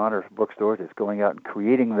through Amazon or bookstores. It's going out and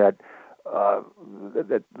creating the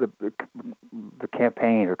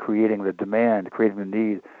campaign, or creating the demand, creating the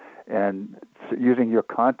need, and using your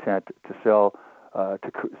content to sell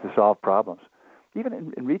to solve problems.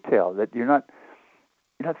 Even in retail, that you're not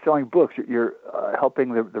selling books. You're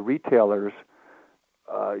helping the retailers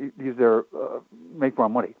use their make more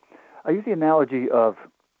money. I use the analogy of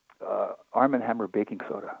Arm & Hammer baking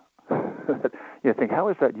soda. You think, how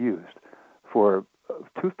is that used for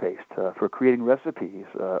toothpaste, for creating recipes,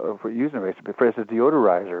 or for using a recipe, for as a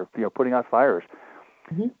deodorizer, putting out fires?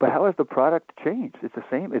 Mm-hmm. But how has the product changed? It's the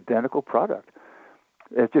same identical product.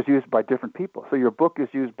 It's just used by different people. So your book is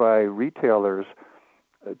used by retailers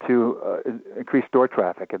to increase store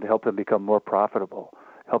traffic and to help them become more profitable.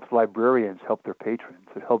 It helps librarians help their patrons.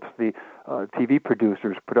 It helps the TV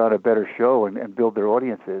producers put on a better show and build their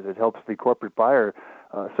audiences. It helps the corporate buyer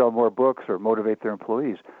sell more books or motivate their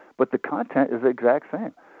employees. But the content is the exact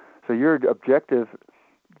same. So your objective,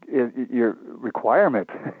 your requirement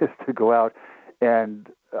is to go out and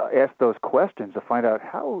ask those questions to find out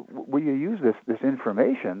how will you use this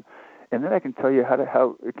information, and then I can tell you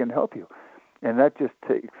how it can help you. And that just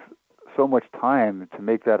takes so much time to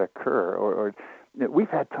make that occur. Or we've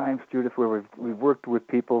had times, Judith, where we've worked with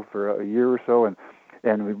people for a year or so,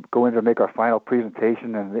 and we go in to make our final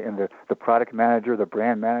presentation, and the product manager, the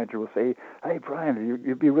brand manager will say, "Hey, Brian,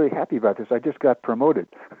 you'd be really happy about this. I just got promoted."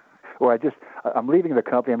 Or I'm leaving the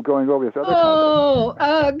company. I'm going over this other company. Oh,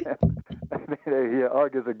 ugh. Yeah,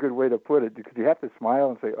 ugh is a good way to put it, because you have to smile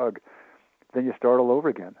and say ugh. Then you start all over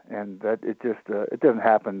again, and that it doesn't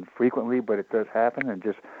happen frequently, but it does happen, and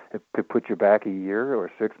it could put you back a year or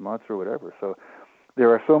 6 months or whatever. So there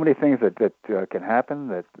are so many things that can happen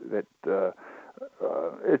that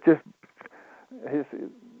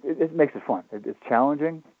it makes it fun. It's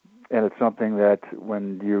challenging, And it's something that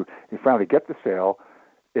when you finally get the sale,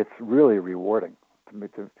 it's really rewarding to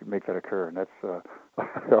make that occur. And that's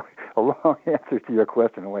a long answer to your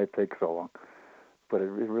question and why it takes so long. But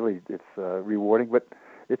it's rewarding. But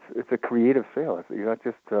it's a creative sale. You're not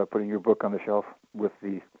just putting your book on the shelf with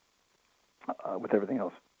everything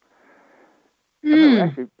else.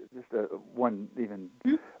 Actually, just one even.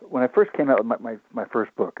 When I first came out with my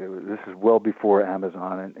first book, this is well before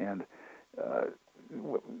Amazon, and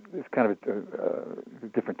it's kind of a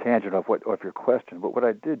different tangent of your question. But what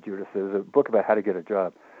I did, Judith, is a book about how to get a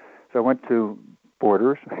job. So I went to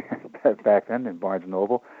Borders back then in Barnes &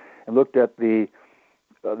 Noble and looked at the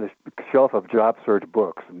shelf of job search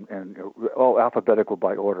books and all alphabetical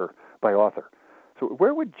by author. So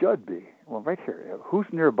where would Judd be? Well, right here. Who's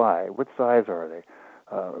nearby? What size are they?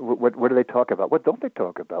 What do they talk about? What don't they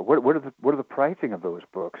talk about? What are the pricing of those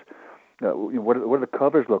books? What do the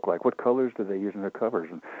covers look like? What colors do they use in their covers?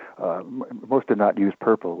 And most did not use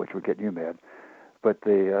purple, which would get you mad. But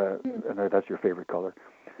I know that's your favorite color.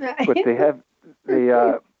 But they have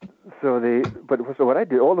so what I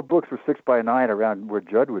did, all the books were 6 by 9 around where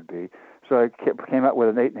Judd would be. So I came out with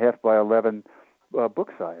an 8.5 by 11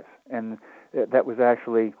 book size, and that was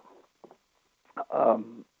actually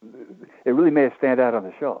it really made it stand out on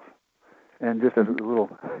the shelf. And just a little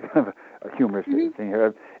kind of a humorous thing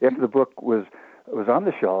here. After the book was on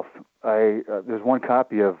the shelf, there's one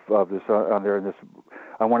copy of this on there, and this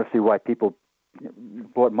I want to see why people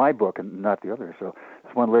bought my book and not the other. So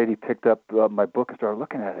this one lady picked up my book and started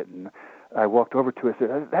looking at it, and I walked over to her and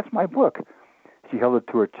said, "That's my book." She held it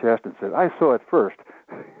to her chest and said, "I saw it first."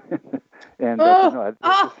 And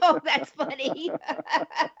that's funny.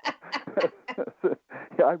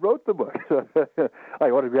 Yeah, I wrote the book. I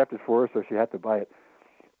autographed it for her, so she had to buy it.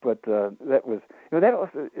 But that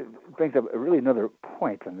also brings up really another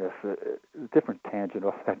point in this, different tangent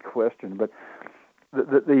off that question. But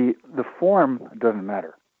the form doesn't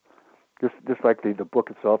matter. Just like the book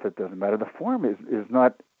itself, it doesn't matter. The form is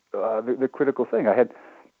not the critical thing. I had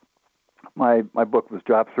my book was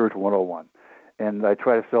Job Search 101. And I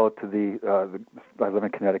try to sell it to I live in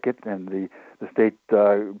Connecticut, and the state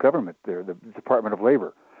government there, the Department of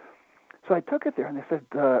Labor. So I took it there, and they said,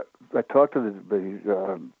 I talked to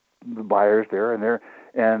the buyers there, and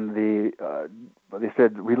they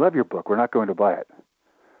said, "We love your book. We're not going to buy it."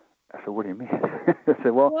 I said, "What do you mean?" I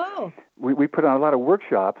said, "Well, we put on a lot of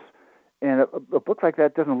workshops, and a book like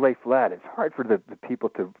that doesn't lay flat. It's hard for the people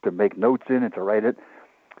to make notes in and to write it."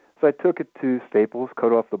 So I took it to Staples,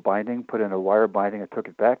 cut off the binding, put in a wire binding. I took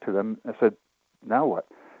it back to them. I said, "Now what?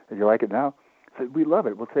 Did you like it now?" I said, "We love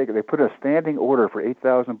it. We'll take it." They put a standing order for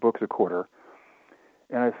 8,000 books a quarter.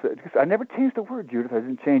 And I said, I never changed a word, Judith. I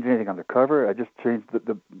didn't change anything on the cover. I just changed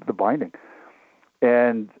the binding.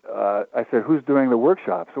 And I said, "Who's doing the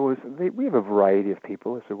workshops?" So we have a variety of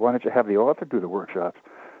people. I said, "Why don't you have the author do the workshops?"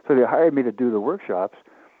 So they hired me to do the workshops,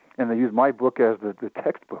 and they used my book as the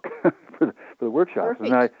textbook for the workshops. Perfect.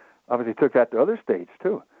 And I obviously took that to other states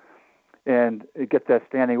too. And you get that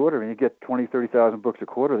standing order, and you get 20,000, 30,000 books a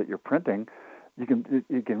quarter that you're printing. You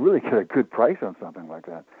can really get a good price on something like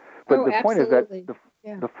that. But the point is that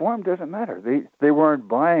the form doesn't matter. They weren't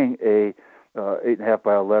buying a 8.5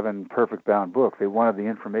 by 11 perfect bound book. They wanted the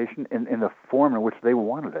information in the form in which they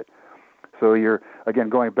wanted it. So you're again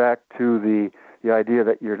going back to the idea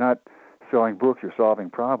that you're not selling books, you're solving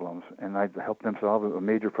problems, and I helped them solve a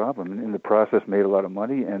major problem. And in the process, made a lot of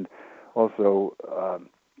money, and also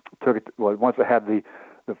took it. Well, once I had the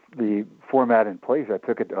format in place, I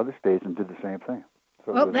took it to other states and did the same thing.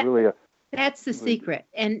 So it was really that's the secret.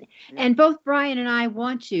 And both Brian and I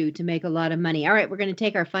want you to make a lot of money. All right, we're going to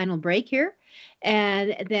take our final break here,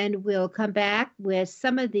 and then we'll come back with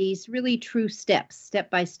some of these really true steps, step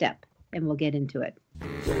by step, and we'll get into it.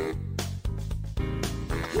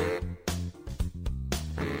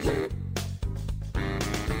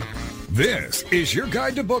 This is your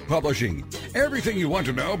guide to book publishing. Everything you want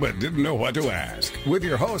to know but didn't know what to ask. With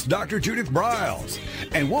your host, Dr. Judith Briles.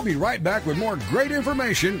 And we'll be right back with more great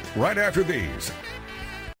information right after these.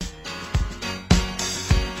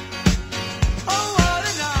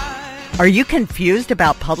 Are you confused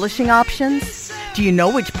about publishing options? Do you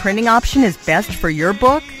know which printing option is best for your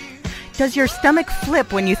book? Does your stomach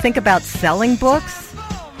flip when you think about selling books?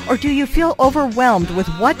 Or do you feel overwhelmed with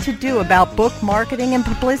what to do about book marketing and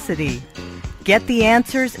publicity? Get the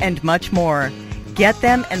answers and much more. Get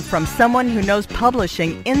them and from someone who knows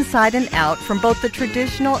publishing inside and out from both the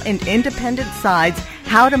traditional and independent sides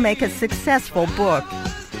how to make a successful book.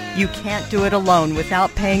 You can't do it alone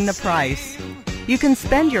without paying the price. You can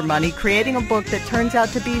spend your money creating a book that turns out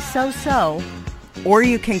to be so-so, Or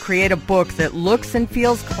you can create a book that looks and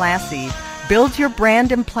feels classy, builds your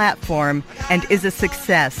brand and platform, and is a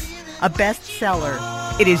success, a bestseller.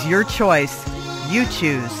 It is your choice. You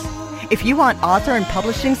choose. If you want author and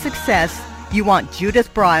publishing success, you want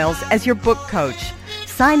Judith Briles as your book coach.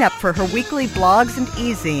 Sign up for her weekly blogs and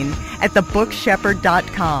e-zine at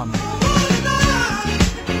thebookshepherd.com.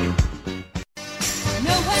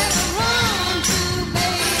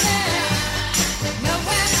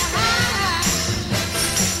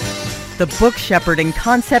 The book shepherding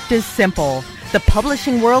concept is simple. The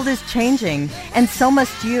publishing world is changing, and so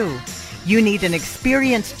must you. You need an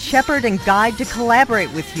experienced shepherd and guide to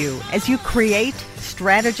collaborate with you as you create,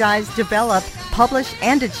 strategize, develop, publish,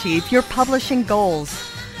 and achieve your publishing goals.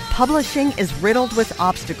 Publishing is riddled with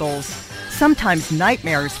obstacles, sometimes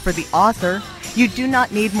nightmares for the author. You do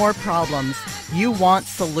not need more problems. You want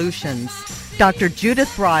solutions. Dr. Judith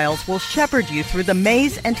Briles will shepherd you through the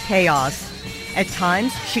maze and chaos. At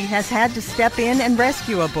times, she has had to step in and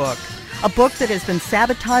rescue a book that has been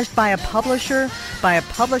sabotaged by a publisher, by a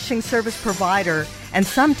publishing service provider, and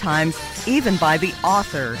sometimes even by the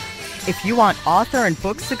author. If you want author and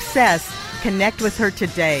book success, connect with her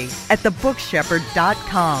today at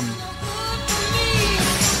thebookshepherd.com.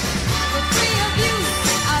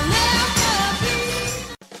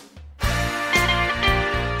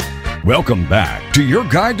 Welcome back to your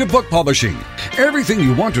guide to book publishing. Everything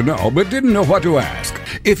you want to know but didn't know what to ask.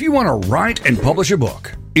 If you want to write and publish a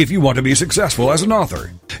book, if you want to be successful as an author,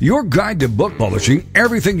 your guide to book publishing,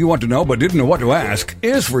 everything you want to know but didn't know what to ask,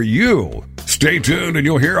 is for you. Stay tuned and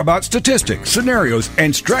you'll hear about statistics, scenarios,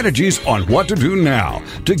 and strategies on what to do now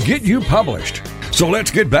to get you published. So let's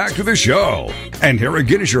get back to the show. And here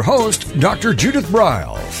again is your host, Dr. Judith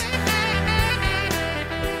Briles.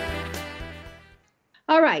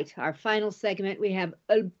 All right, our final segment. We have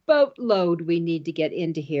a boatload we need to get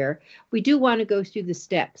into here. We do want to go through the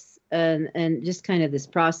steps and just kind of this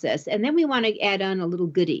process. And then we want to add on a little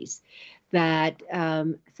goodies that,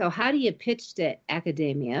 so how do you pitch to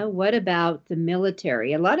academia? What about the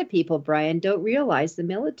military? A lot of people, Brian, don't realize the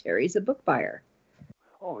military is a book buyer.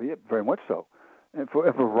 Oh, yeah, very much so. And for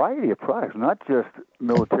a variety of products, not just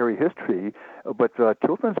military history, but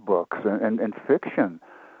children's books and fiction.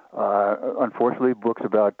 Unfortunately, books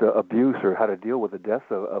about abuse or how to deal with the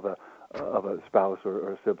death of a spouse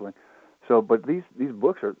or a sibling. So, but these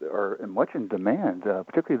books are much in demand,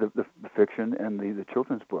 particularly the fiction and the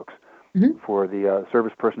children's books for the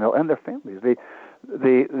service personnel and their families.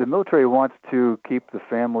 The military wants to keep the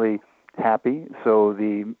family happy, so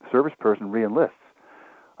the service person re-enlists.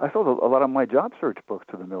 I sold a lot of my job search books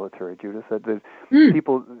to the military, Judith. That the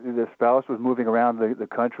spouse was moving around the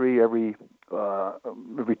country every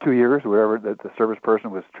 2 years, wherever the service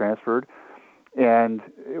person was transferred, and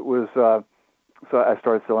it was so I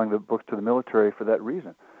started selling the books to the military for that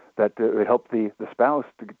reason. That it helped the spouse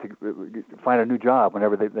to find a new job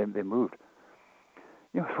whenever they moved.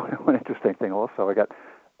 You know, one interesting thing also, I got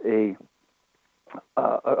a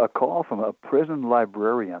call from a prison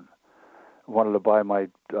librarian who wanted to buy my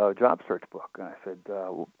job search book, and I said,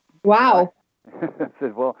 "Wow." I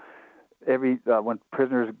said, "Well, when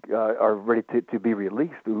prisoners are ready to be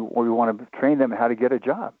released, we want to train them how to get a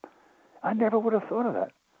job." I never would have thought of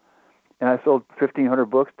that. And I sold 1,500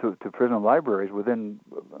 books to prison libraries within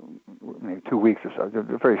 2 weeks or so, a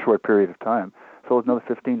very short period of time. Sold another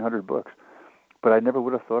 1,500 books. But I never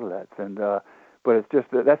would have thought of that. And but it's just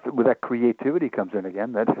that's where that creativity comes in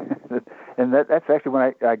again. That's actually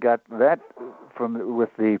when I got that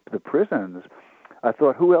with the prisons. I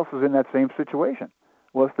thought, who else is in that same situation?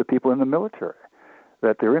 Well, it's the people in the military,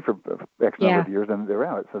 that they're in for X number of years and they're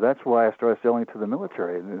out. So that's why I started selling to the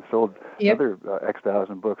military and sold another X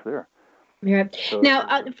thousand books there. Yeah. So,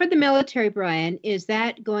 now, for the military, Brian, is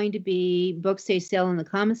that going to be books they sell in the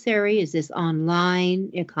commissary? Is this online,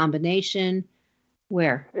 a combination?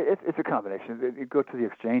 Where? It's a combination. You go to the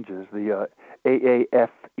exchanges, the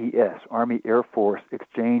AAFES, Army Air Force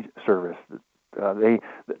Exchange Service,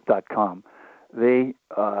 .com.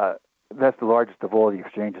 That's the largest of all the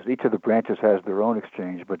exchanges. Each of the branches has their own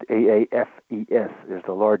exchange, but AAFES is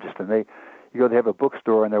the largest. And they have a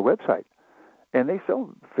bookstore on their website. And they sell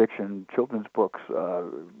fiction, children's books,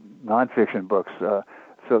 nonfiction books, so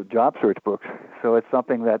job search books. So it's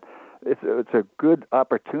something that it's a good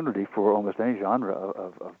opportunity for almost any genre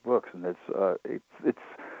of books, and if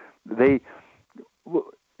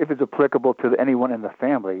it's applicable to anyone in the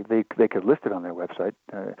family, they could list it on their website.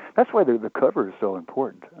 That's why the cover is so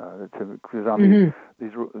important. Because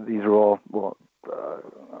these are all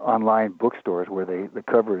online bookstores where the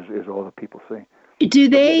cover is all that people see. Do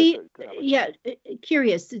they? Yeah,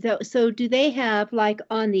 Curious. So do they have like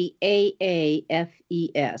on the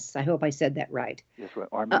AAFES? I hope I said that right. yes,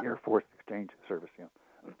 Army Air Force Exchange Service. Yeah.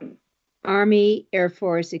 Army Air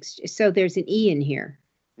Force. So there's an E in here.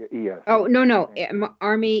 Yeah, ES. Oh, no.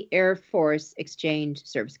 Army Air Force Exchange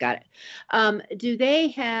Service. Got it. Do they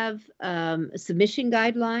have submission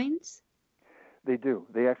guidelines? They do.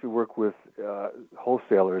 They actually work with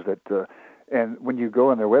wholesalers that, and when you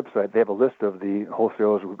go on their website, they have a list of the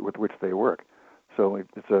wholesalers with which they work. So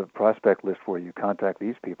it's a prospect list for you. Contact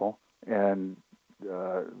these people, and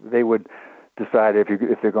they would decide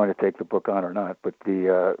if they're going to take the book on or not. But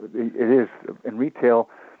it is in retail.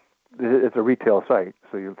 It's a retail site,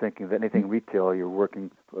 so you're thinking that anything retail, you're working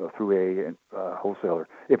through a wholesaler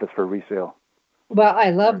if it's for resale. Well, I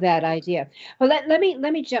love that idea. Well, let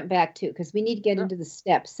me jump back too, because we need to get into the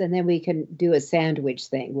steps, and then we can do a sandwich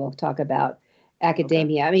thing. We'll talk about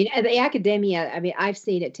academia. Okay. I mean, the academia. I mean, I've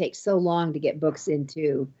seen it take so long to get books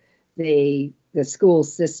into the school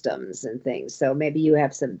systems and things. So maybe you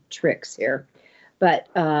have some tricks here, but.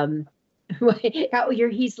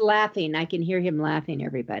 He's laughing. I can hear him laughing,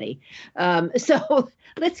 everybody. So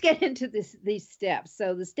let's get into these steps.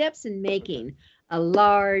 So the steps in making a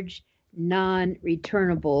large,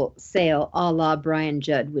 non-returnable sale a la Brian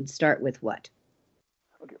Judd would start with what?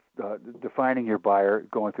 Okay. Defining your buyer,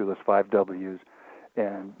 going through those 5 W's,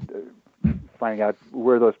 and finding out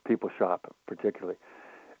where those people shop, particularly.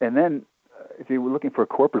 And then if you were looking for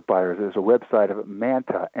corporate buyers, there's a website of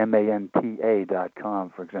Manta,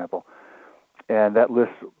 MANTA.com, for example. And that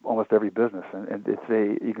lists almost every business, and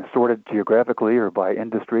you can sort it geographically or by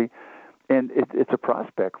industry, and it's a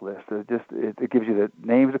prospect list. It gives you the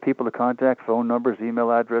names of people to contact, phone numbers, email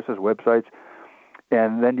addresses, websites,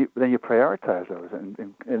 and then you prioritize those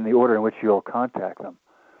in the order in which you'll contact them.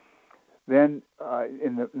 Then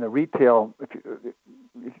in the retail, if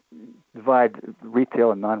you divide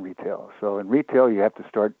retail and non-retail. So in retail, you have to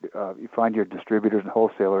start. You find your distributors and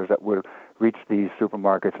wholesalers that will reach these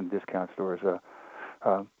supermarkets and discount stores.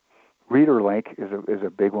 ReaderLink is a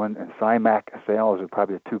big one, and CyMac sales are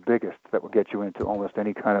probably the 2 biggest that will get you into almost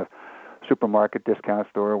any kind of supermarket, discount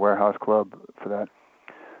store, warehouse club for that.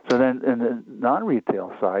 So then in the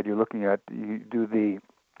non-retail side, you do the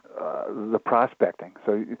prospecting.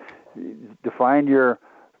 So you define your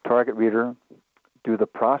target reader, do the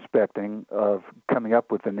prospecting of coming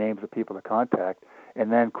up with the names of people to contact,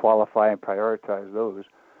 and then qualify and prioritize those.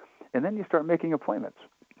 And then you start making appointments.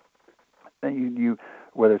 Then you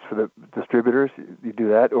whether it's for the distributors, you do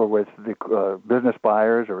that, or with the business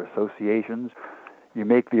buyers or associations, you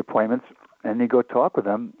make the appointments, and you go talk with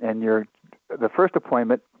them. And the first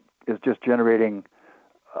appointment is just generating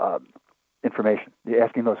information. You're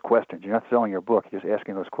asking those questions. You're not selling your book. You're just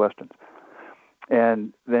asking those questions.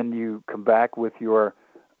 And then you come back with your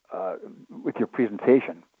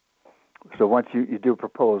presentation. So once you do a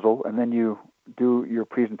proposal, and then you do your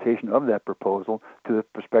presentation of that proposal to the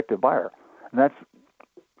prospective buyer. And that's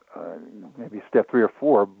maybe step 3 or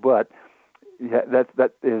 4, but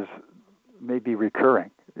that is maybe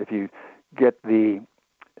recurring. If you get and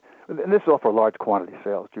this is all for large quantity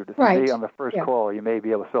sales, Judith. Right. On the first call, you may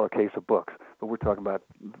be able to sell a case of books, but we're talking about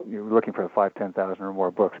you're looking for 5,000, 10,000 or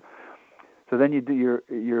more books. So then you do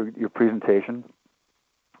your presentation,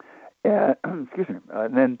 and excuse me,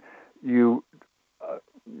 and then you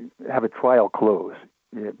have a trial close.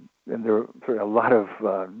 And there are sort of a lot of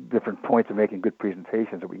different points of making good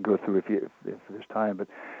presentations that we can go through if there's time. But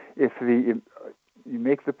if you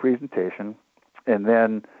make the presentation, and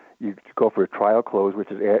then you go for a trial close,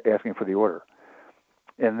 which is asking for the order,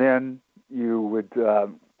 and then you would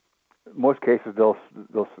most cases they'll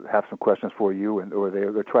have some questions for you, or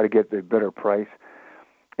they'll try to get a better price,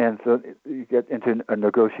 and so you get into a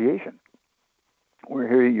negotiation. Where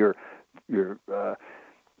here you're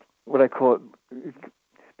what I call it.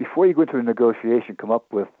 Before you go into a negotiation, come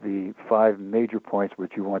up with the 5 major points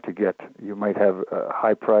which you want to get. You might have a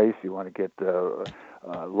high price. You want to get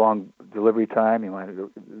long delivery time. You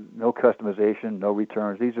want no customization, no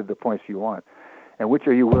returns. These are the points you want. And which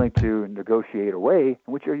are you willing to negotiate away,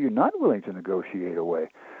 and which are you not willing to negotiate away?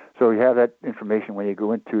 So you have that information when you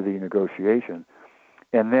go into the negotiation.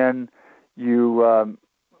 And then you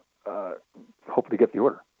hopefully get the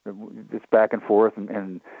order. It's back and forth,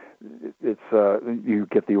 and it's you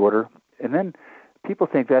get the order, and then people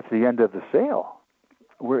think that's the end of the sale,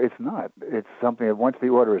 where it's not. It's something that once the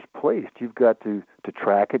order is placed, you've got to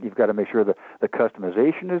track it. You've got to make sure that the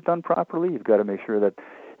customization is done properly. You've got to make sure that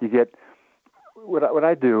you get. What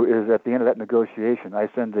I do is at the end of that negotiation, I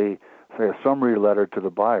send a summary letter to the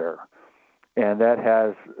buyer, and that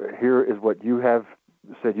has here is what you have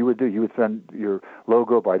said you would do. You would send your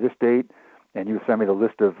logo by this date, and you would send me the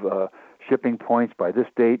list of shipping points by this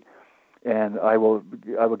date, and I will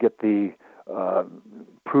get the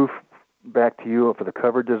proof back to you for the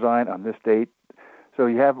cover design on this date. So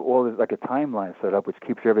you have all this, like a timeline set up, which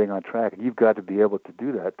keeps everything on track, and you've got to be able to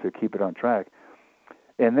do that to keep it on track.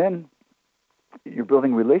 And then you're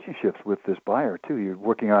building relationships with this buyer too. You're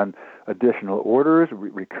working on additional orders,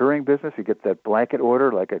 recurring business. You get that blanket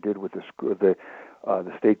order, like I did with the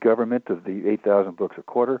state government of the 8,000 books a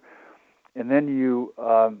quarter, and then you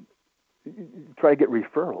try to get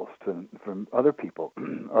referrals from other people,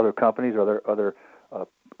 other companies, other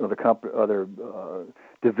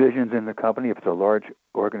divisions in the company if it's a large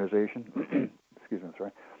organization. Excuse me, I'm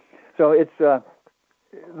sorry. So it's the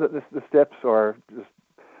steps are just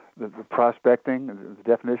the prospecting, the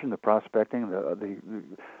definition, the prospecting, the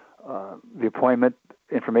appointment,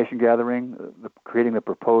 information gathering, creating the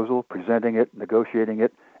proposal, presenting it, negotiating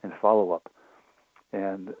it, and follow up.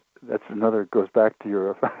 And that's goes back to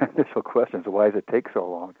your initial question. So why does it take so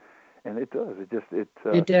long? And it does. It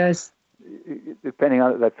does. Depending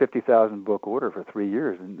on that 50,000 book order for 3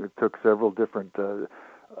 years, and it took several different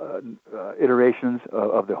iterations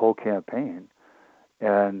of the whole campaign,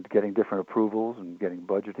 and getting different approvals and getting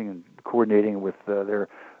budgeting and coordinating with their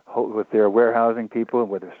warehousing people and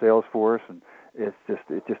with their sales force, and it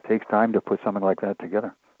just takes time to put something like that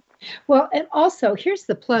together. Well, and also here's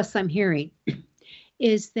the plus I'm hearing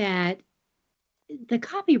is that the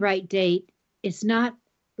copyright date is not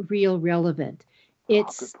real relevant.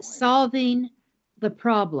 It's solving the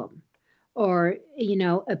problem, or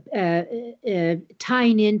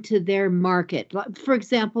tying into their market. For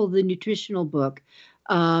example, the nutritional book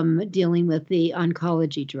dealing with the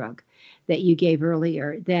oncology drug that you gave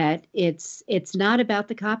earlier. That it's not about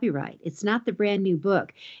the copyright. It's not the brand new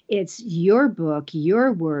book. It's your book.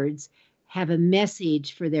 Your words have a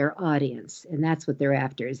message for their audience, and that's what they're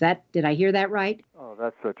after. Did I hear that right? Oh,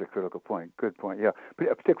 that's such a critical point. Good point. Yeah,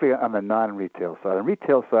 particularly on the non-retail side. On the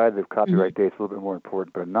retail side, the copyright date's a little bit more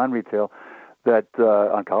important, but non-retail, that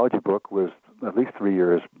oncology book was at least 3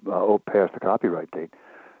 years past the copyright date.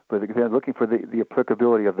 But they're looking for the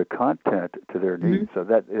applicability of the content to their needs. So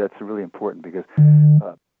that's really important, because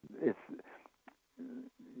you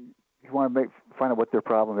want to find out what their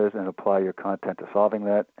problem is and apply your content to solving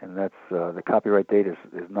that. And that's the copyright date is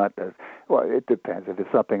not as well. It depends. If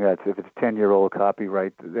it's something if it's 10-year-old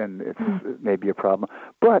copyright, then it may be a problem.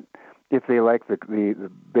 But if they like the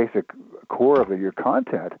basic core of your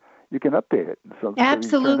content, you can update it. So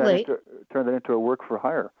absolutely, turn that into a work for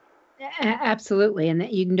hire. Absolutely, and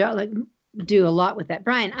that you can do a lot with that.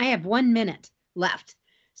 Brian, I have 1 minute left.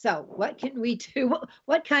 So what can we do?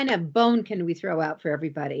 What kind of bone can we throw out for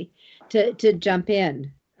everybody to jump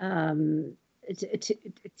in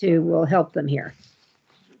will help them here?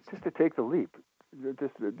 Just to take the leap.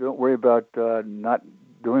 Just don't worry about not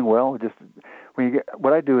doing well. Just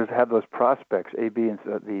what I do is have those prospects, A, B, and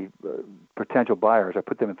the potential buyers. I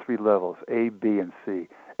put them in 3 levels: A, B, and C.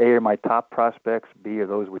 A are my top prospects. B are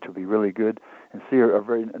those which will be really good, and C are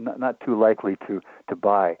very not too likely to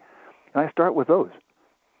buy. And I start with those.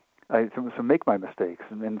 So make my mistakes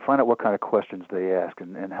and then find out what kind of questions they ask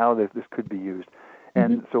and how this could be used.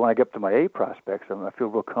 And so when I get up to my A prospects, I feel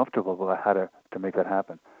real comfortable about how to make that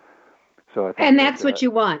happen. So I think that's what you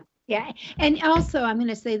want. Yeah. And also, I'm going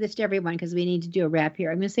to say this to everyone, because we need to do a wrap here.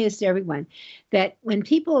 I'm going to say this to everyone, that when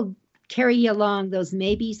people carry you along, those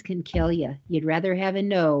maybes can kill you. You'd rather have a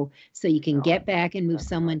no so you can get back and move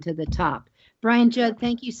someone to the top. Brian Judd,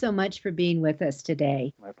 thank you so much for being with us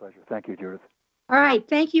today. My pleasure. Thank you, Judith. All right.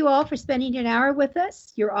 Thank you all for spending an hour with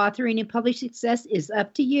us. Your authoring and publishing success is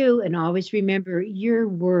up to you. And always remember, your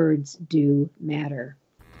words do matter.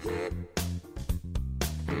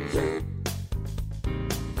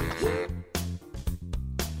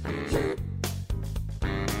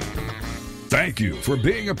 Thank you for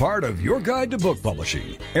being a part of Your Guide to Book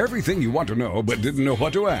Publishing. Everything you want to know but didn't know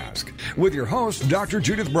what to ask. With your host, Dr.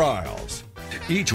 Judith Briles. Each